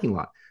the parking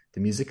lot. The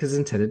music is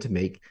intended to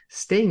make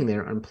staying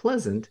there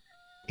unpleasant,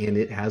 and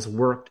it has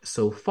worked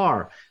so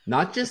far.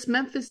 Not just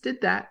Memphis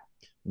did that.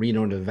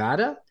 Reno,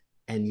 Nevada,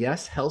 and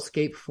yes,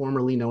 Hellscape,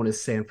 formerly known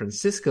as San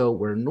Francisco,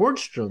 where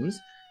Nordstrom's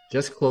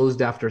just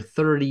closed after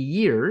 30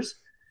 years.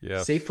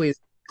 Yes. Safeway's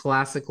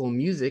classical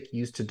music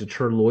used to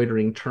deter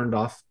loitering turned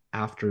off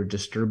after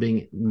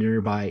disturbing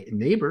nearby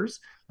neighbors.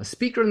 A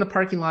speaker in the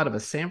parking lot of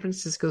a San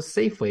Francisco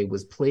Safeway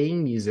was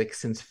playing music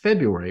since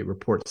February,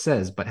 report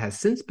says, but has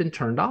since been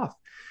turned off.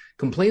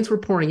 Complaints were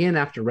pouring in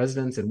after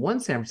residents in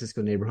one San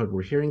Francisco neighborhood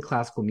were hearing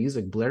classical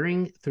music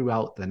blaring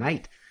throughout the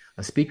night.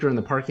 A speaker in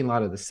the parking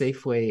lot of the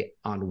Safeway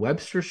on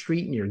Webster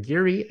Street near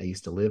Geary, I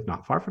used to live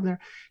not far from there,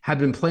 had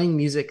been playing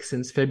music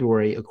since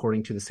February,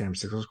 according to the San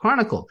Francisco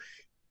Chronicle.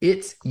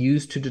 It's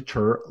used to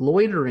deter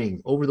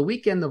loitering. Over the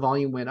weekend, the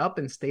volume went up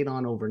and stayed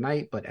on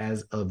overnight, but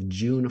as of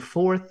June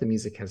 4th, the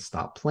music has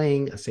stopped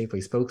playing. A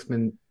Safeway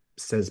spokesman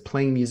says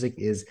playing music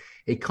is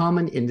a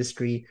common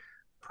industry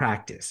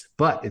practice,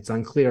 but it's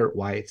unclear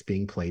why it's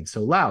being played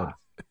so loud.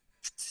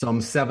 Some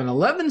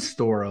 7-Eleven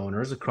store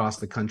owners across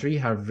the country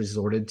have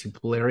resorted to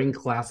blaring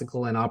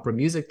classical and opera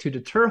music to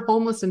deter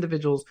homeless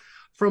individuals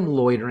from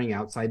loitering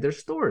outside their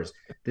stores.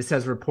 This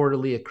has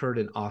reportedly occurred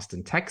in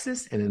Austin,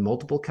 Texas, and in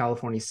multiple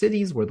California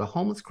cities where the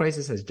homeless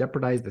crisis has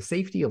jeopardized the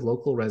safety of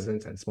local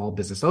residents and small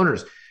business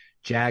owners.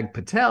 Jag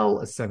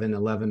Patel, a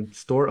 7-Eleven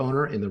store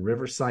owner in the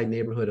Riverside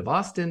neighborhood of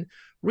Austin,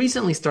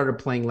 recently started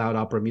playing loud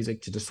opera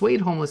music to dissuade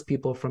homeless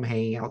people from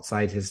hanging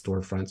outside his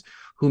storefronts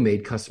who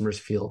made customers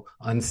feel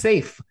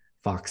unsafe.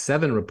 Fox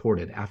 7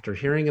 reported after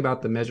hearing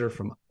about the measure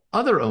from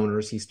other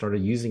owners, he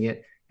started using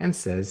it and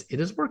says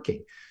it is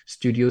working.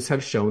 Studies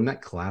have shown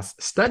that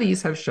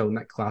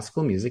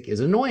classical music is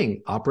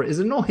annoying. Opera is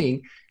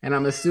annoying, and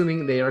I'm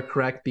assuming they are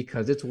correct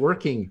because it's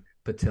working,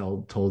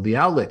 Patel told the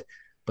outlet.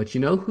 But you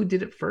know who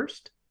did it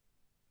first?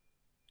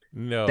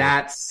 No.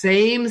 That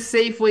same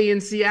Safeway in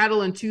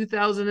Seattle in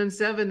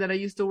 2007 that I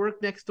used to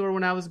work next door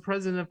when I was the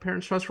president of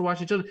Parents Trust for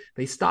Watching Children.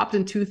 They stopped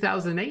in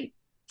 2008.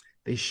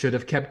 They should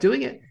have kept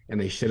doing it, and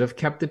they should have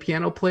kept the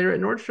piano player at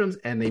Nordstrom's,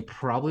 and they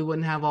probably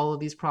wouldn't have all of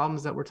these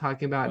problems that we're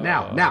talking about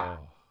now.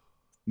 Now,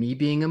 me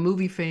being a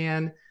movie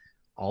fan,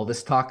 all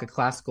this talk of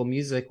classical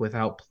music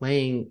without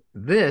playing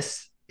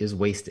this is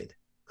wasted.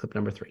 Clip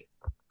number 3.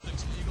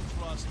 Eagle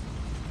thrust.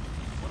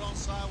 Put on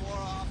sidewalk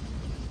off.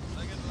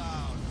 Sing it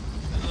loud.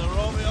 This is a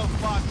Romeo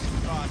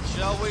Foxtrot.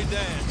 Shall we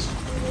dance?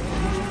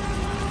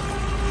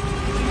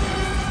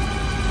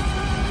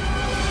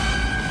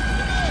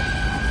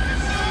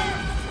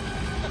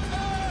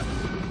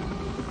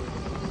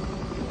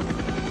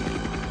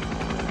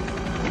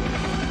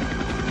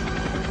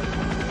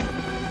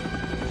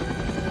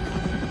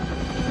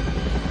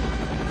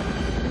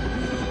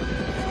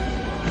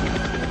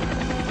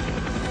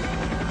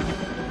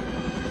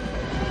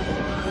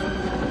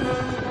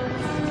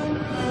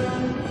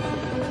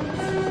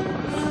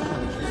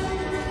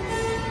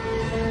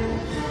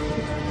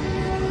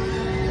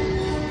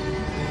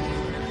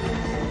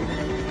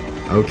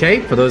 Okay,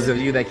 for those of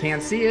you that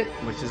can't see it,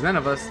 which is none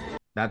of us,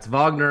 that's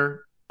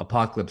Wagner,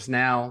 Apocalypse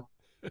Now.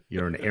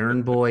 You're an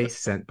errand boy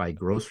sent by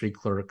grocery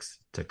clerks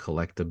to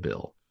collect a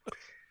bill.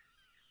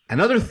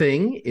 Another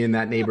thing in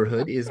that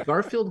neighborhood is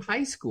Garfield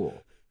High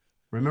School.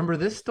 Remember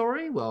this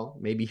story? Well,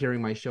 maybe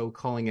hearing my show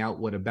calling out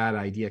what a bad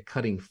idea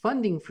cutting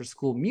funding for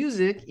school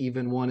music,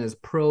 even one as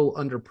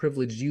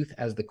pro-underprivileged youth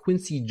as the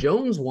Quincy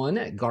Jones one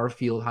at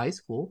Garfield High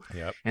School,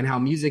 and how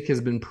music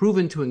has been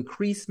proven to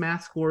increase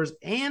math scores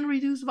and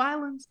reduce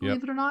violence,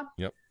 believe it or not.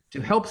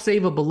 To help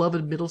save a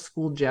beloved middle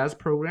school jazz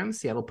program,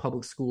 Seattle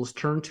Public Schools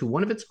turned to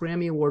one of its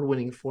Grammy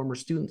Award-winning former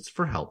students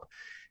for help.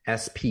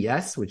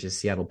 SPS, which is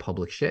Seattle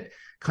Public Shit,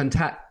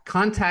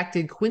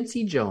 contacted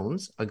Quincy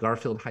Jones, a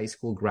Garfield High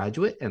School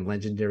graduate and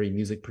legendary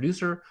music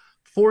producer,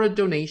 for a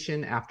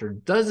donation after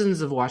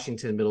dozens of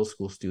Washington middle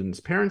school students,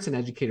 parents, and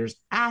educators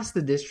asked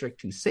the district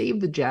to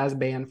save the jazz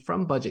band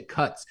from budget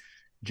cuts.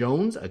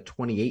 Jones, a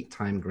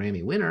 28-time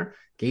Grammy winner,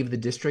 gave the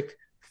district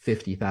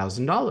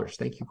 $50,000.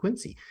 Thank you,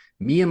 Quincy.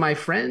 Me and my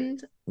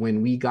friend,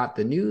 when we got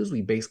the news,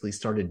 we basically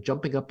started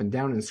jumping up and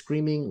down and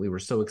screaming. We were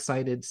so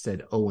excited,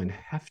 said Owen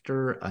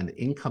Hefter, an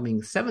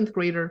incoming 7th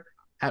grader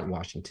at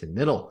Washington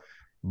Middle.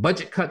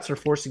 Budget cuts are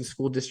forcing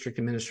school district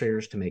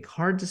administrators to make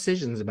hard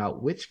decisions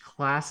about which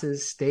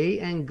classes stay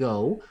and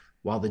go,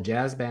 while the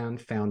jazz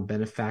band found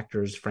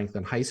benefactors.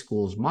 Franklin High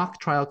School's mock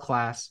trial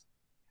class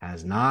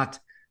has not.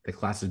 The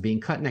class is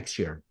being cut next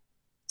year.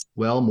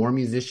 Well, more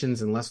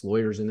musicians and less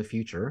lawyers in the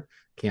future.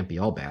 Can't be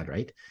all bad,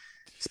 right?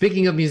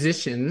 Speaking of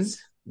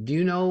musicians, do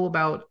you know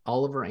about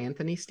Oliver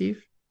Anthony,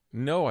 Steve?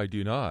 No, I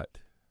do not.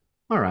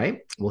 All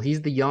right. Well,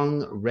 he's the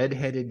young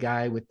red-headed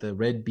guy with the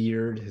red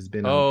beard, has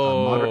been a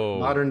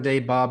modern-day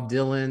Bob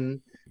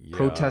Dylan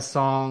protest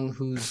song,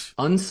 who's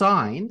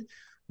unsigned,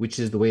 which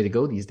is the way to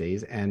go these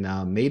days, and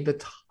made the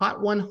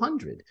Hot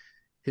 100.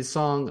 His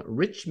song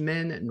Rich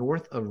Men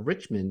North of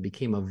Richmond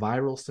became a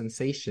viral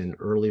sensation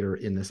earlier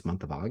in this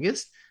month of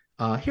August.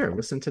 Here,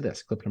 listen to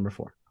this, clip number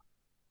 4.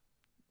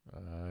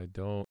 I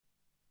don't.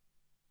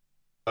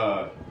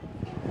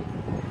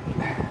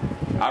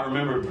 I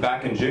remember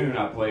back in June,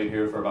 I played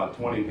here for about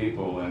 20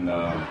 people, and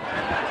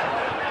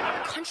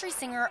country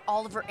singer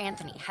Oliver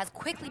Anthony has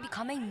quickly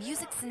become a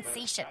music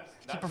sensation.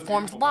 He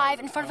performed live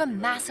in front of a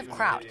massive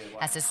crowd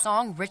as his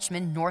song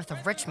Richmond North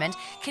of Richmond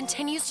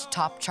continues to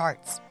top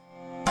charts.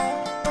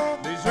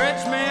 These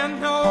rich men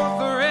north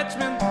of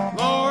Richmond,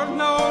 Lord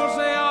knows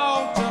they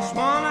all just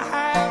want to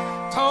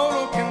have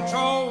total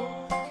control.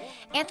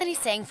 Anthony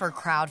sang for a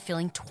crowd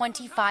filling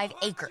 25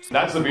 acres.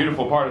 That's the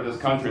beautiful part of this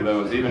country,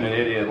 though, is even an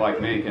idiot like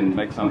me can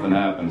make something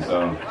happen.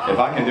 So if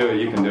I can do it,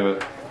 you can do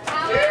it.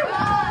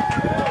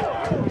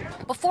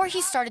 Before he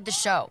started the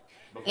show,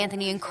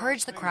 Anthony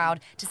encouraged the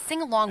crowd to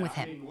sing along with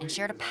him and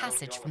shared a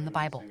passage from the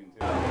Bible.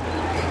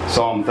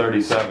 Psalm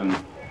 37,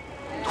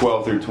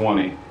 12 through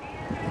 20.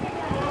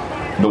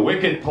 The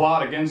wicked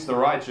plot against the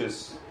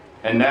righteous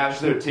and gnash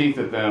their teeth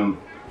at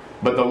them,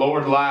 but the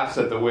Lord laughs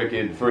at the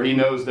wicked, for he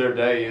knows their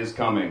day is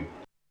coming.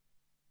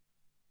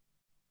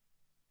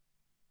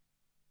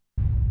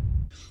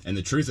 And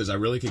the truth is, I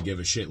really could give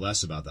a shit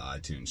less about the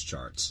iTunes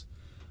charts.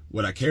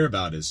 What I care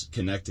about is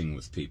connecting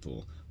with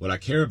people. What I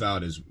care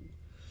about is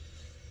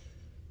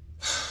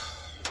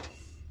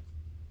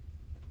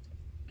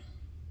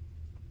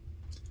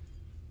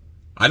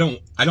I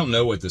don't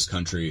know what this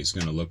country is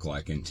going to look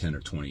like in 10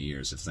 or 20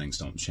 years if things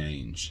don't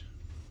change.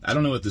 I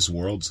don't know what this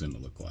world's going to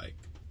look like.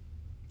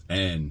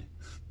 And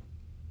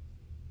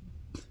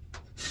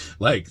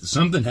like,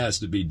 something has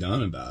to be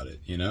done about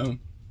it, you know?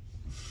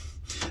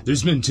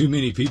 There's been too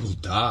many people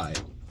die.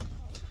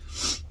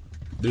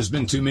 There's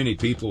been too many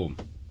people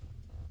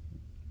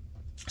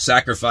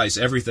sacrifice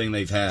everything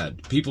they've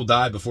had. People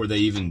die before they're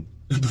even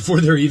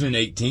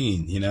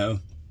 18, you know?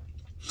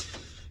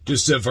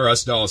 Just so for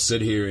us to all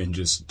sit here and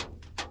just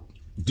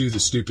do the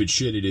stupid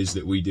shit it is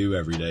that we do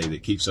every day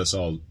that keeps us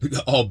all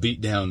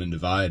beat down and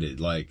divided.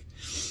 Like,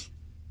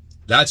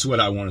 that's what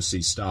I want to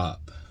see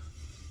stop.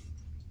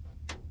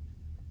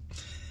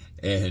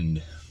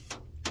 And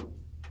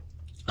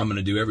I'm going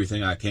to do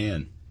everything I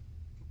can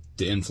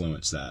to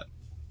influence that.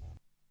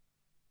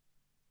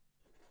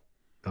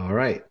 All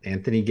right.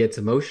 Anthony gets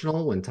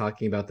emotional when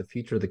talking about the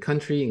future of the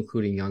country,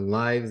 including young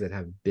lives that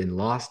have been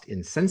lost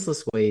in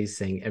senseless ways,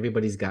 saying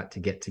everybody's got to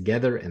get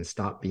together and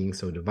stop being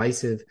so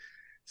divisive,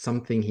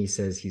 something he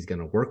says he's going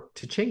to work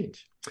to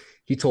change.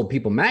 He told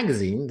People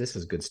magazine, this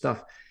is good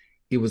stuff,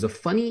 it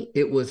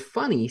was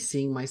funny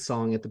seeing my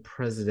song at the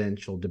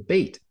presidential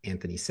debate,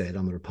 Anthony said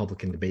on the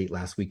Republican debate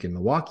last week in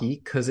Milwaukee,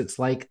 because it's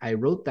like I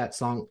wrote that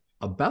song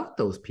about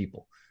those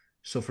people.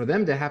 So for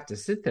them to have to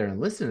sit there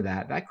and listen to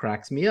that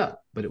cracks me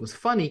up. But it was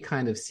funny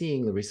kind of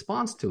seeing the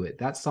response to it.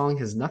 That song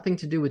has nothing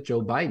to do with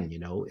Joe Biden, you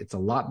know. It's a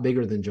lot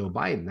bigger than Joe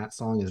Biden. That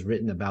song is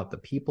written about the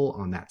people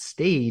on that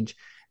stage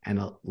and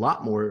a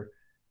lot more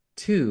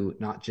to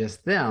not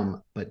just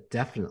them, but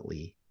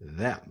definitely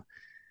them.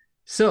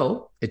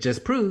 So it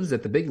just proves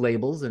that the big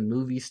labels and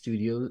movie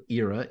studio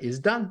era is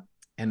done.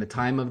 And the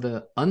time of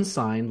the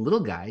unsigned little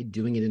guy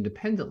doing it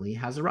independently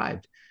has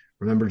arrived.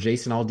 Remember,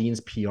 Jason Aldean's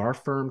PR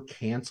firm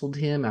canceled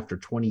him after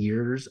 20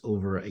 years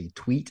over a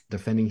tweet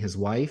defending his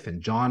wife.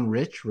 And John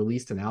Rich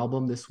released an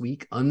album this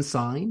week,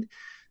 unsigned.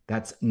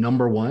 That's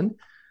number one.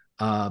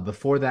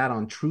 Before that,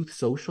 on Truth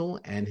Social,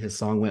 and his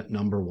song went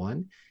number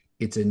one.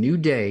 It's a new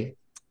day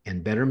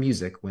and better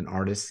music when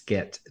artists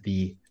get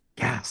the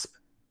gasp,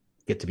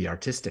 get to be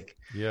artistic.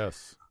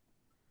 Yes.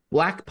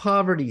 Black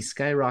poverty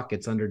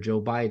skyrockets under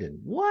Joe Biden.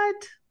 What?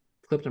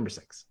 Clip number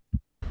 6.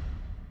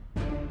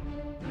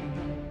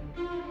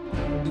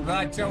 But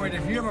I tell you,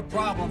 if you have a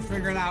problem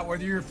figuring out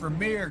whether you're for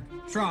me or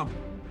Trump,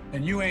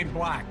 and you ain't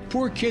black.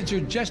 Poor kids are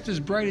just as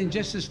bright and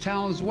just as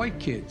talented as white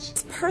kids.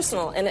 It's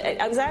personal, and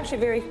I was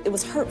actually it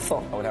was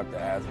hurtful. I would have to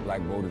ask black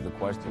voters the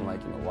question,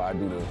 like, why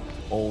do the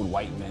old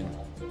white men,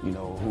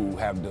 who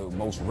have the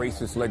most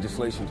racist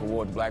legislation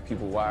towards black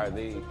people, why are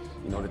they,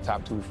 the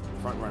top two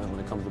front runners when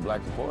it comes to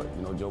black support,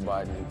 Joe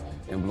Biden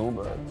and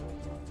Bloomberg?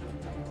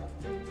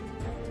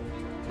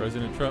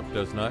 President Trump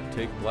does not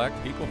take black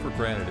people for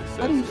granted, it says.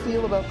 How do you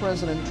feel about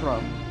President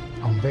Trump?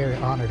 I'm very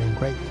honored and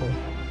grateful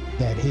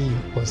that he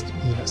was,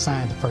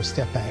 signed the First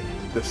Step Act.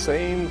 The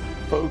same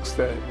folks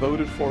that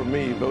voted for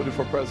me voted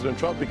for President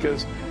Trump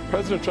because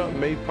President Trump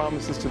made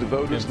promises to the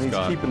voters and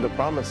he's keeping the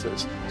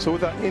promises. So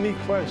without any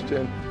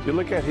question, you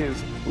look at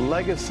his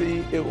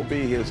legacy, it will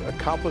be his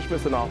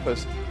accomplishments in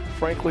office,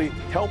 frankly,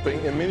 helping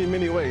in many,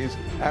 many ways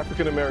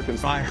African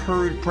Americans. I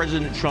heard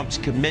President Trump's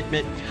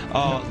commitment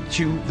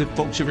to the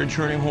folks who are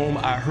returning home.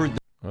 I heard.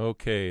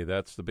 Okay,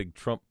 that's the big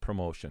Trump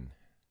promotion.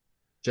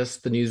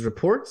 Just the news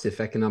reports. If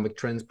economic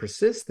trends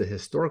persist, the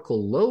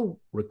historical low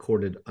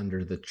recorded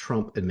under the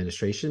Trump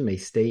administration may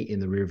stay in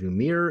the rearview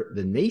mirror.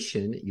 The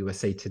Nation,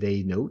 USA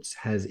Today notes,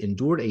 has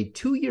endured a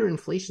 2-year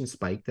inflation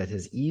spike that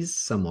has eased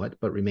somewhat,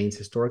 but remains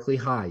historically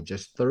high.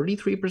 Just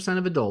 33%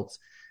 of adults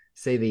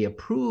say they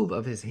approve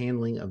of his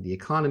handling of the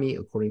economy,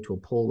 according to a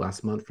poll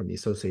last month from the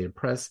Associated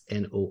Press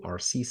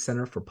NORC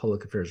Center for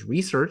Public Affairs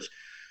Research.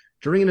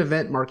 During an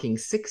event marking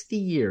 60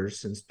 years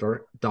since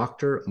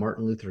Dr.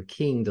 Martin Luther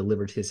King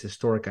delivered his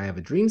historic I Have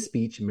a Dream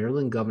speech,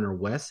 Maryland Governor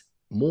Wes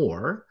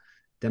Moore,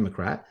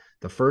 Democrat,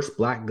 the first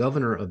black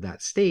governor of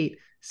that state,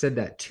 said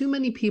that too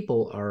many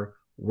people are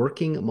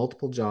working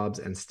multiple jobs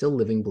and still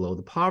living below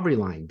the poverty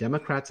line.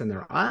 Democrats and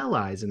their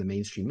allies in the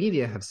mainstream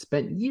media have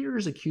spent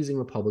years accusing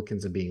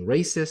Republicans of being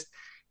racist,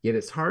 yet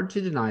it's hard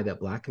to deny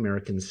that black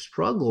Americans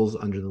struggles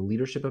under the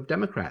leadership of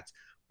Democrats.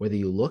 Whether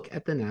you look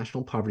at the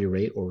national poverty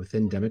rate or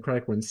within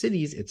Democratic-run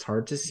cities, it's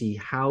hard to see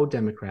how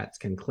Democrats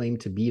can claim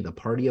to be the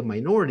party of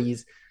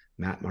minorities,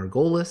 Matt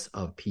Margolis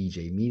of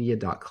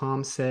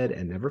PJmedia.com said,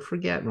 and never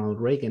forget, Ronald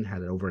Reagan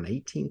had over an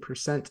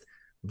 18%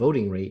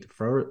 voting rate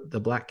for the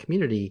black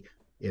community.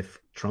 If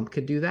Trump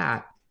could do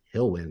that,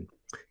 he'll win.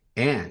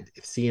 And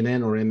if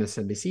CNN or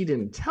MSNBC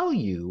didn't tell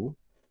you,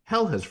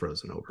 hell has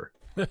frozen over.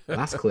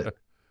 Last clip,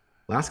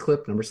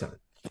 number 7.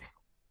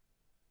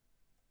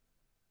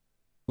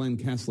 Glenn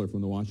Kessler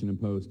from the Washington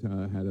Post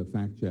had a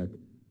fact check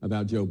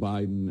about Joe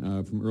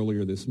Biden from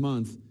earlier this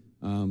month,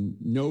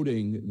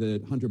 noting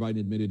that Hunter Biden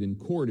admitted in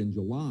court in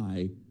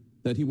July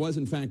that he was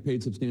in fact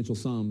paid substantial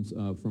sums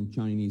from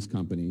Chinese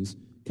companies.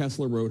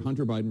 Kessler wrote,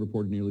 Hunter Biden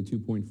reported nearly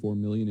 $2.4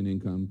 million in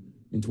income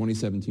in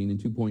 2017 and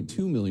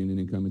 $2.2 million in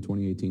income in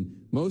 2018,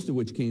 most of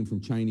which came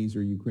from Chinese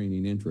or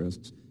Ukrainian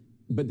interests.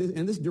 But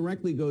this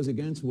directly goes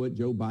against what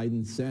Joe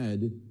Biden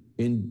said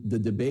in the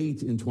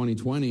debate in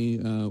 2020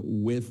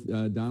 with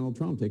Donald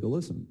Trump. Take a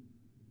listen.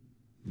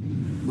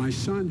 My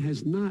son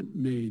has not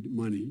made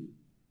money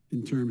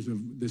in terms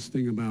of this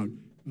thing about,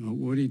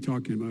 what are you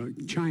talking about,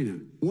 China.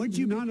 Once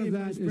you None of became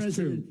that vice is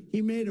president, true.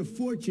 he made a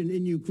fortune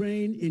in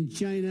Ukraine, in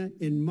China,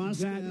 in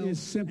Moscow, That is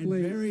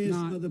simply and various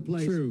not other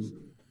places. true.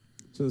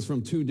 So it's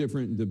from two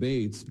different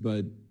debates,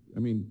 but, I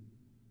mean,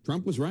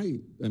 Trump was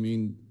right. I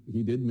mean,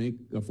 he did make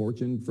a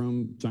fortune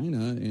from China,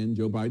 and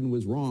Joe Biden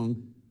was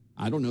wrong.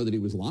 I don't know that he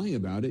was lying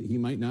about it. He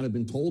might not have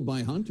been told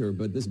by Hunter,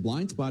 but this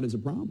blind spot is a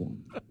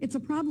problem. It's a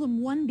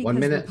problem, because... 1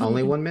 minute,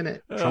 only 1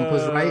 minute. Trump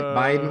was right,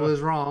 Biden was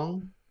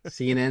wrong.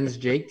 CNN's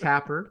Jake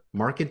Tapper.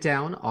 Mark it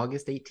down,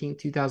 August 18,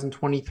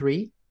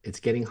 2023. It's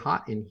getting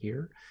hot in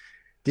here.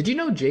 Did you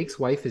know Jake's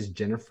wife is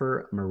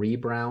Jennifer Marie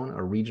Brown,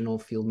 a regional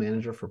field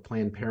manager for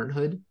Planned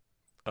Parenthood?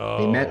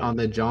 They met on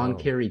the John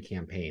Kerry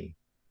campaign.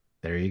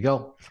 There you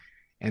go.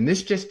 And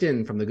this just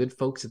in from the good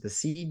folks at the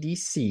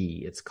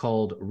CDC. It's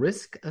called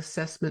Risk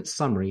Assessment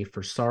Summary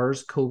for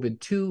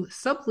SARS-CoV-2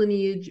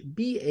 Sublineage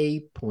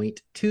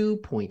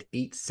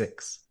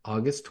BA.2.86,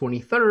 August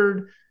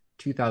 23rd,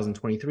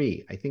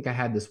 2023. I think I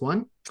had this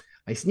one.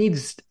 I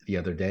sneezed the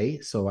other day,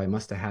 so I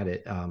must have had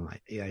it. I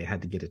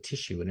had to get a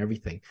tissue and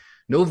everything.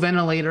 No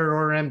ventilator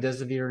or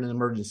remdesivir in an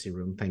emergency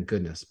room, thank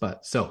goodness.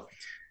 But so...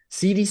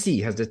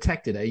 CDC has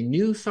detected a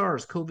new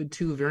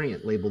SARS-CoV-2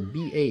 variant labeled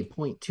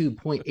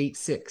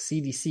BA.2.86.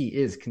 CDC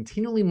is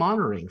continually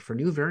monitoring for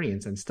new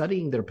variants and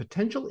studying their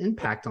potential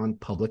impact on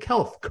public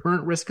health.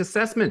 Current risk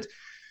assessment.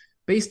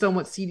 Based on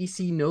what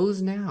CDC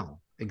knows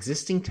now,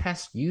 existing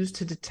tests used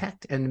to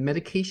detect and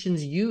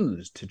medications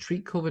used to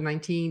treat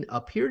COVID-19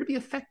 appear to be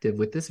effective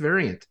with this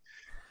variant.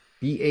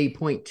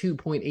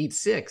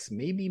 BA.2.86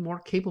 may be more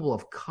capable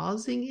of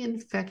causing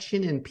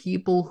infection in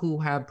people who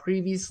have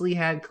previously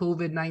had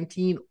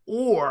COVID-19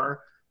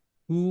 or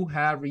who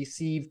have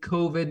received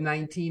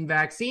COVID-19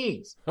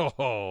 vaccines.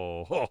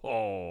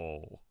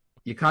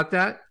 You caught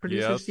that,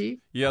 Producer Steve?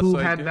 Yes, who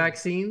I had did.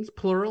 vaccines,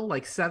 plural,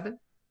 like 7.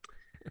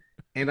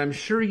 And I'm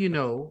sure you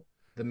know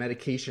the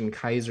medication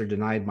Kaiser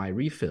denied my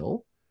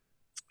refill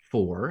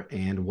for,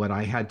 and what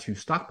I had to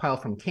stockpile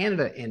from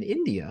Canada and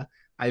India,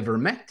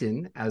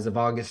 ivermectin, as of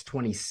August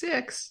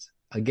 26th,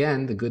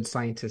 again, the good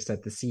scientist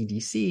at the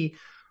CDC,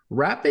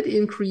 rapid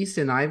increase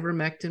in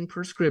ivermectin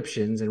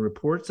prescriptions and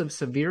reports of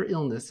severe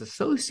illness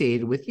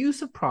associated with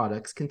use of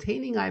products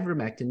containing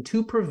ivermectin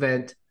to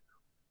prevent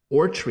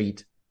or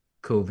treat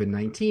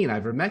COVID-19.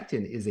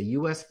 Ivermectin is a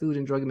U.S. Food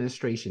and Drug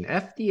Administration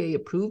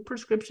FDA-approved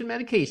prescription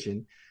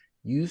medication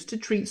used to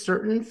treat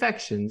certain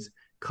infections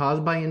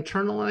caused by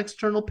internal and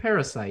external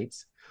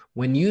parasites.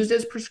 When used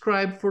as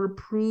prescribed for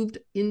approved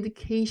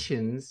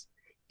indications,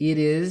 it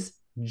is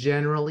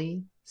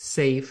generally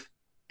safe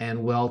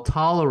and well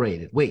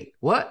tolerated. Wait,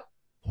 what?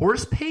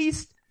 Horse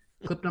paste?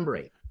 Clip number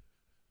 8.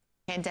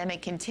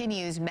 Pandemic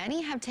continues.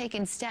 Many have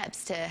taken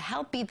steps to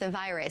help beat the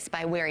virus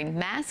by wearing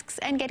masks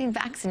and getting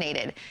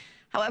vaccinated.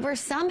 However,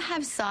 some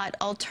have sought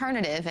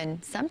alternative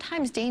and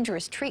sometimes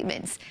dangerous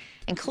treatments,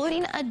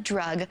 including a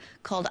drug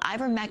called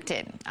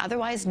ivermectin,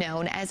 otherwise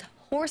known as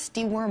horse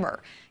dewormer.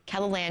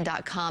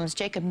 KyllaLand.com's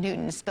Jacob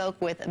Newton spoke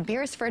with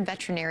Beresford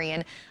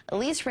veterinarian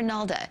Elise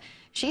Rinalda.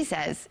 She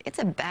says it's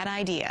a bad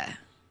idea.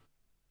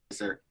 Is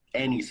there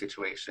any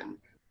situation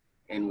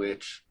in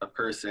which a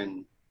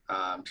person,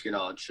 to your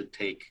knowledge, should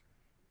take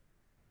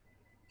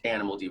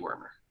animal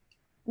dewormer?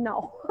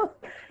 No.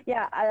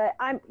 Yeah,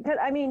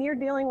 I mean, you're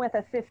dealing with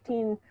a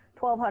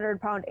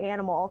 1,200 pound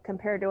animal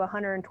compared to a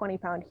 120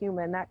 pound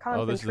human. That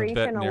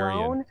concentration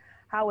alone,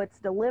 how it's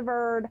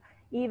delivered,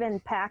 even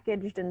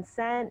packaged and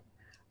sent,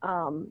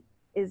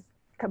 is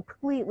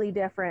completely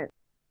different.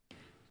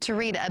 To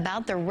read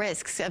about the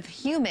risks of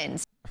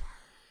humans.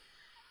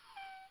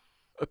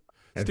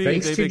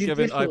 Steve, they've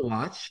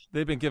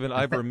been giving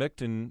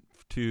ivermectin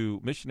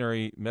to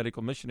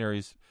medical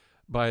missionaries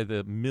by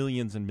the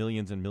millions and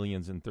millions and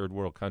millions in third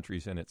world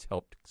countries, and it's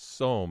helped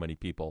so many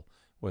people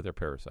with their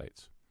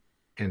parasites.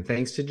 And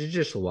thanks to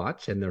Judicial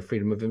Watch and their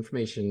Freedom of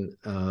Information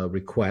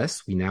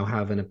requests, we now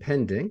have an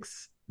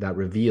appendix that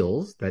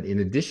reveals that in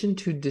addition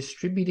to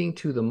distributing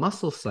to the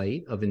muscle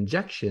site of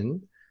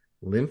injection,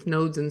 lymph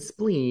nodes, and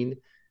spleen,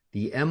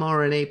 the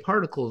mRNA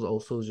particles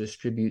also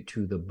distribute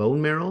to the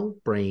bone marrow,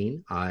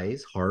 brain,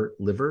 eyes, heart,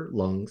 liver,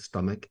 lungs,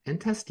 stomach, and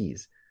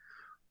testes.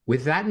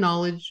 With that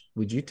knowledge,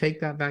 would you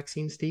take that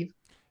vaccine, Steve?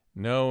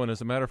 No, and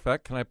as a matter of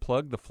fact, can I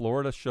plug the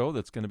Florida show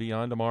that's going to be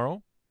on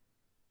tomorrow?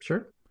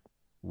 Sure.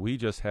 We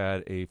just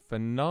had a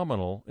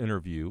phenomenal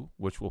interview,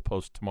 which we'll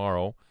post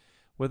tomorrow,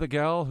 with a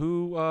gal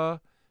who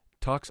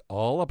talks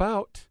all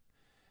about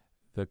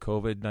the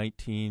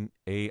COVID-19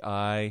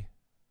 AI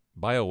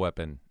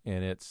bioweapon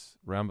and its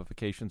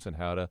ramifications and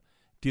how to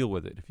deal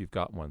with it if you've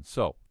got one.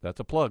 So that's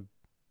a plug.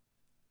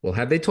 Well,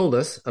 had they told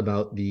us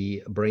about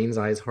the brains,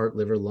 eyes, heart,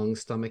 liver, lungs,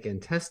 stomach,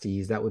 and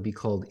testes, that would be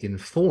called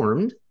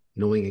informed,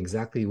 knowing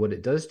exactly what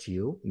it does to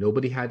you.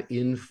 Nobody had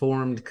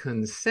informed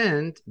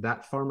consent.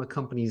 That pharma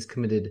companies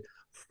committed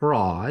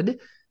fraud.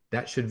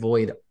 That should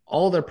void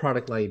all their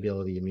product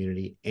liability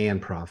immunity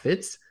and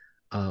profits.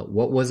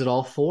 What was it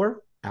all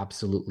for?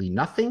 Absolutely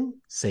nothing.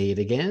 Say it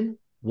again.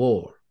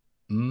 War.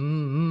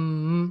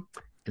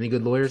 Any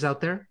good lawyers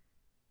out there?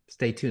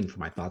 Stay tuned for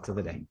my thoughts of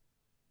the day.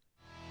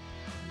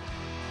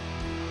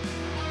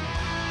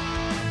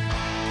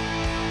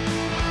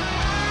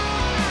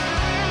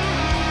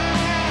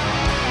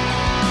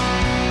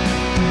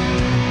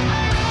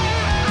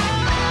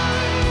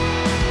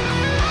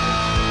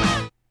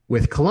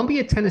 With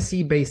Columbia,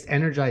 Tennessee-based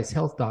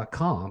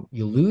EnergizedHealth.com,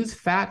 you lose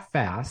fat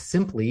fast,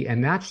 simply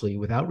and naturally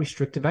without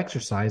restrictive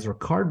exercise or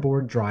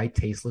cardboard, dry,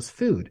 tasteless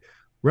food.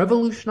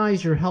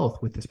 Revolutionize your health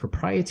with this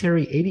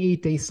proprietary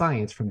 88-day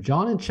science from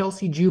John and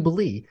Chelsea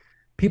Jubilee.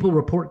 People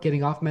report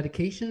getting off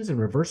medications and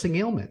reversing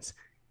ailments.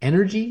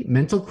 Energy,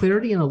 mental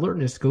clarity, and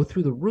alertness go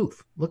through the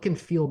roof. Look and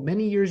feel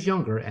many years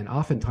younger and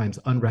oftentimes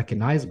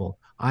unrecognizable.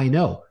 I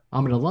know.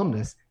 I'm an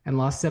alumnus and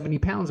lost 70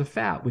 pounds of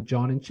fat with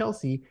John and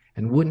Chelsea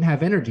and wouldn't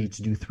have energy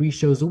to do 3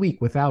 shows a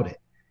week without it.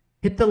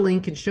 Hit the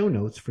link in show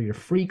notes for your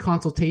free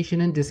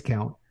consultation and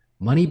discount.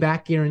 Money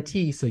back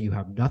guarantee so you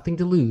have nothing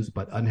to lose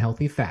but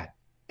unhealthy fat.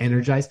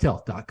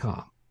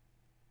 EnergizedHealth.com.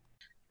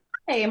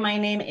 Hey, my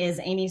name is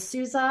Amy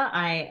Souza.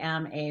 I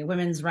am a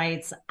women's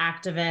rights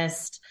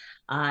activist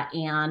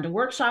and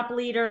workshop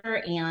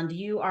leader, and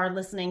you are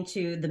listening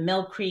to the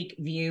Mill Creek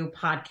View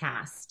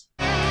podcast.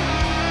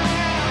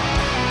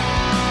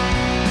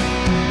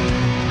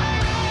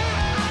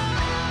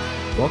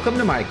 Welcome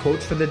to my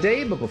quotes for the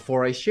day, but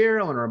before I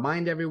share, I want to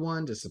remind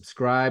everyone to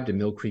subscribe to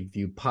Mill Creek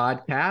View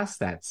podcast.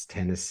 That's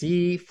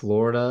Tennessee,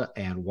 Florida,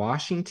 and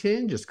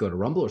Washington. Just go to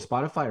Rumble or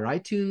Spotify or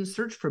iTunes,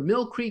 search for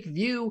Mill Creek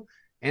View,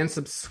 and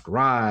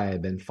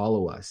subscribe and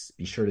follow us.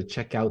 Be sure to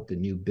check out the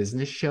new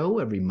business show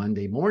every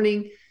Monday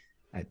morning.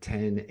 at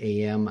 10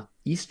 a.m.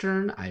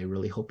 Eastern. I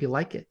really hope you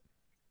like it.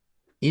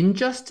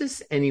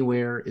 Injustice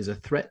anywhere is a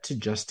threat to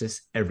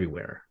justice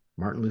everywhere.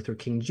 Martin Luther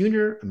King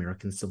Jr.,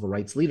 American civil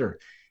rights leader.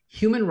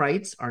 Human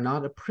rights are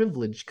not a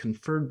privilege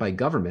conferred by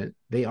government.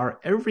 They are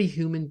every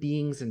human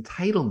being's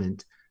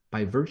entitlement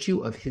by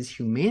virtue of his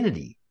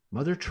humanity.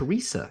 Mother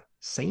Teresa,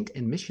 saint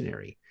and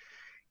missionary.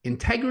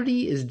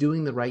 Integrity is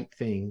doing the right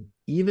thing,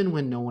 even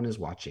when no one is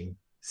watching.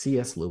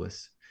 C.S.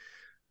 Lewis.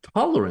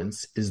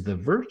 Tolerance is the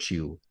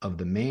virtue of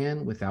the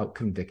man without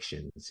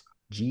convictions.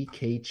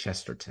 G.K.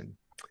 Chesterton.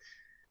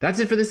 That's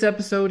it for this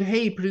episode.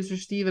 Hey, producer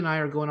Steve and I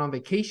are going on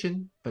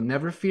vacation, but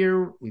never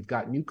fear. We've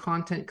got new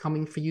content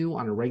coming for you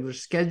on a regular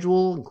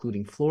schedule,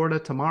 including Florida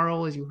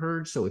tomorrow, as you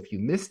heard. So if you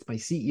missed my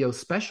CEO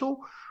special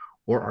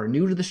or are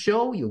new to the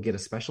show, you'll get a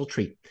special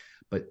treat.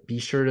 But be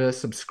sure to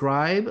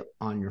subscribe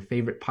on your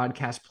favorite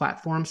podcast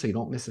platform so you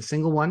don't miss a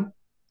single one.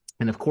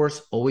 And of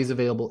course, always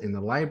available in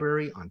the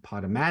library on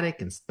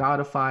Podomatic and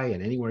Spotify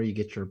and anywhere you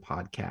get your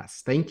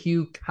podcasts. Thank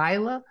you,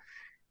 Kylla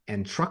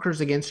and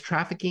Truckers Against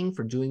Trafficking,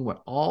 for doing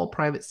what all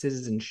private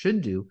citizens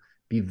should do: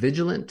 be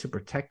vigilant to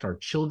protect our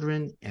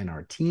children and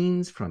our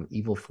teens from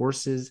evil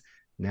forces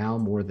now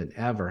more than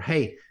ever.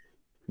 Hey,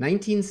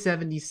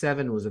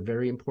 1977 was a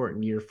very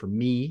important year for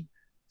me.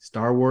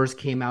 Star Wars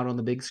came out on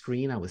the big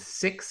screen. I was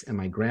 6, and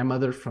my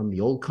grandmother from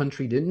the old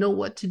country didn't know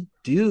what to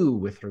do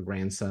with her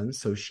grandson,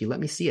 so she let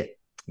me see it.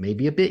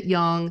 Maybe a bit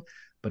young,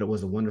 but it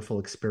was a wonderful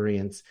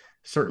experience.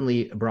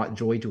 Certainly brought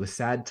joy to a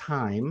sad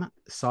time.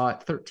 Saw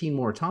it 13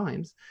 more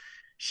times.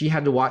 She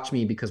had to watch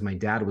me because my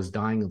dad was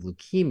dying of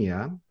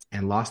leukemia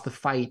and lost the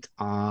fight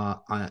in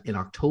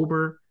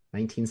October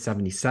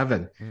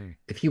 1977.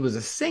 If he was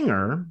a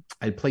singer,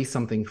 I'd play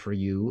something for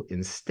you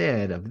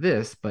instead of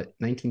this. But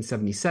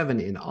 1977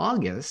 in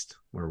August,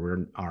 where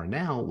we are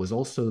now, was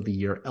also the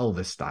year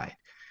Elvis died.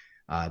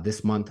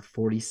 This month,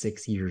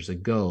 46 years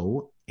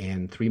ago,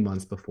 and 3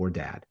 months before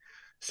Dad.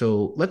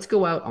 So let's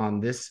go out on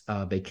this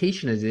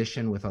vacation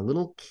edition with a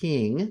little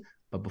King.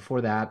 But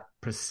before that,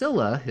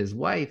 Priscilla, his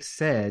wife,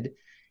 said,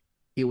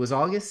 it was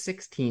August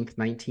 16th,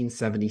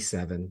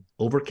 1977,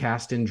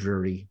 overcast and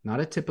dreary, not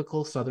a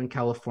typical Southern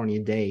California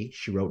day,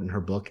 she wrote in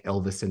her book,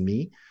 Elvis and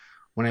Me.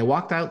 When I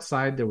walked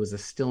outside, there was a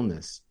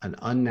stillness, an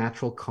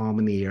unnatural calm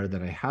in the air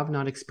that I have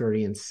not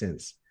experienced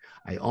since.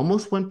 I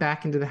almost went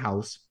back into the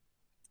house,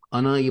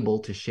 unable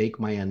to shake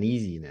my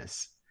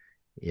uneasiness.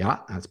 Yeah,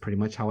 that's pretty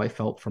much how I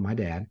felt for my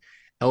dad.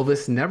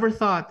 Elvis never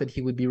thought that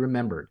he would be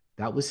remembered.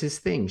 That was his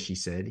thing, she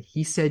said.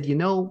 He said, you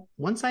know,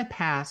 once I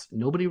pass,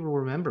 nobody will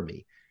remember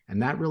me.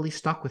 And that really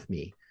stuck with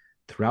me.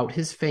 Throughout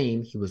his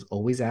fame, he was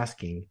always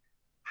asking,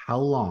 how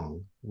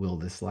long will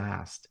this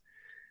last?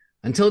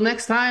 Until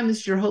next time, this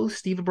is your host,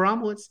 Steve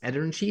Abramowitz,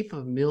 editor-in-chief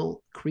of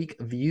Mill Creek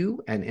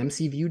View and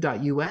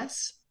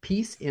mcview.us.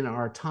 Peace in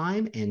our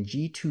time and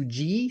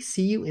G2G.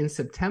 See you in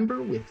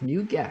September with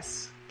new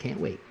guests. Can't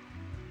wait.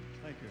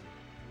 Thank you.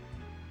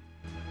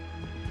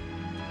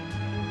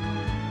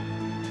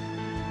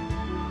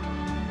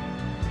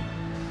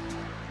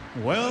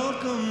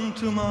 Welcome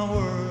to my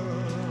world.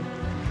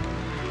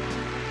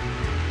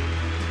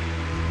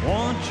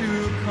 Won't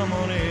you come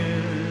on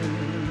in?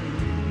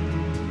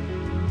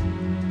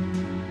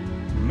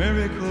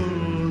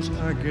 Miracles,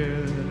 I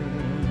guess,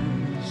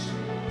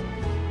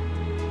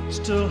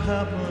 still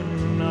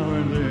happen now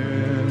and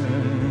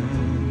then.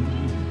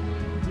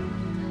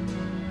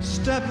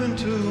 Step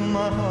into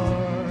my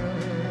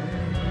heart,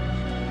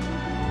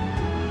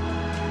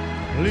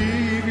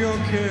 leave your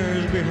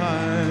cares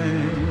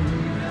behind.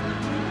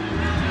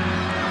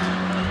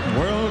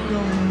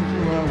 Welcome to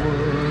our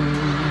world,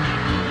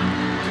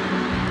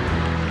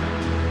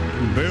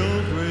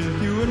 built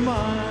with you in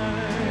mind.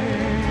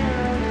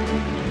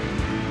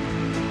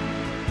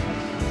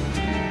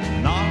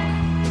 Knock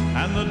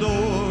and the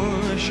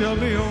door shall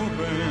be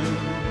open.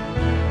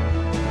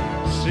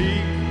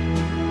 Seek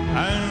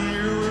and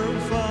you will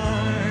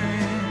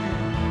find.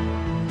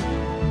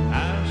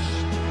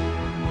 Ask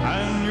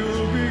and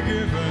you'll be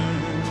given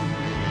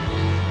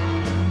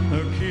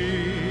the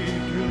key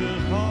to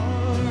this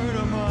heart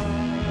of mine.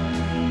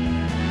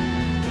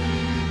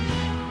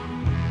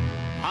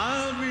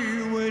 I'll be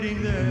waiting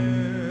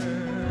there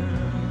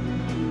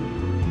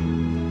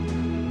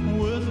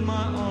with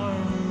my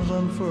arms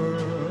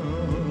unfurled,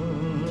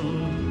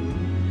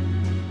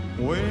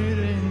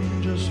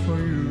 waiting just for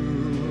you.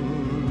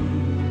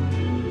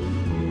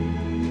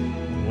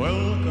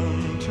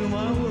 Welcome to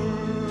my world.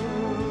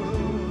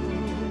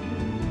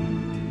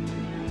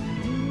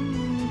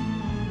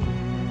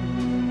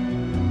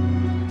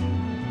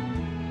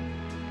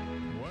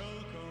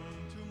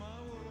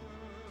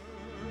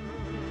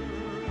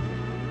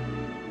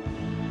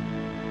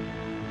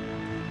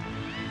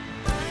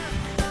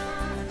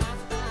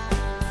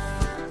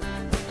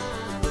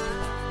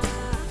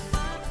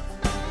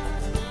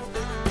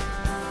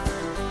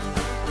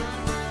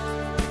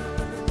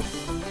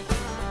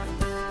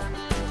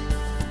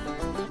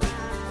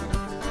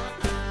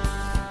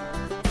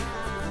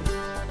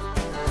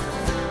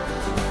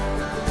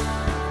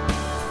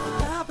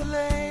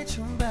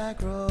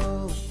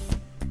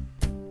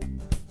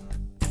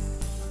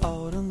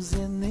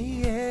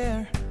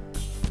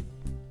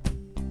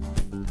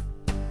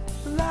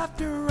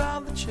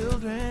 the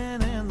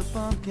children and the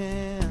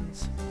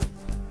pumpkins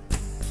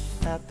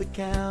at the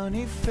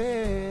county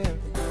fair.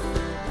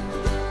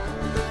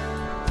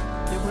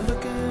 They were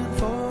looking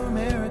for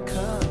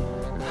America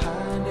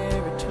behind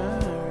every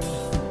turn,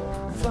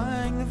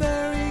 flying the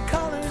very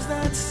colors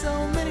that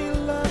so many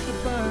love to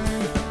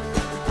burn.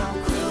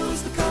 I'll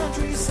cruise the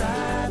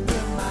countryside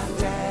with my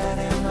dad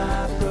and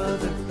my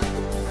brother,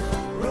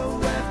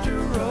 row after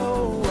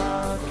row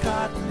of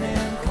cotton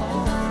and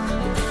corn,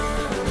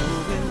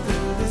 moving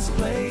through this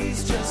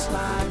place just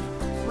like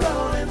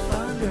rolling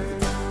thunder.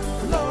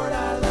 Lord,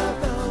 I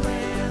love the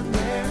land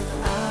where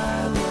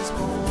I was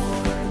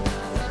born.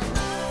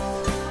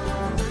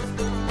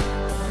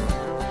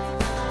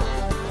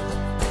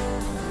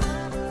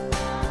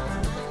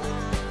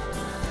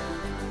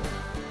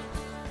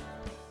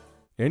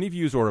 Any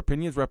views or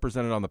opinions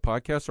represented on the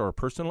podcast are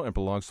personal and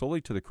belong solely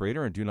to the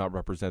creator and do not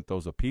represent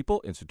those of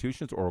people,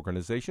 institutions, or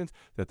organizations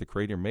that the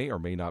creator may or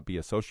may not be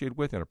associated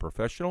with in a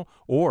professional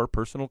or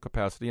personal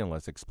capacity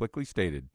unless explicitly stated.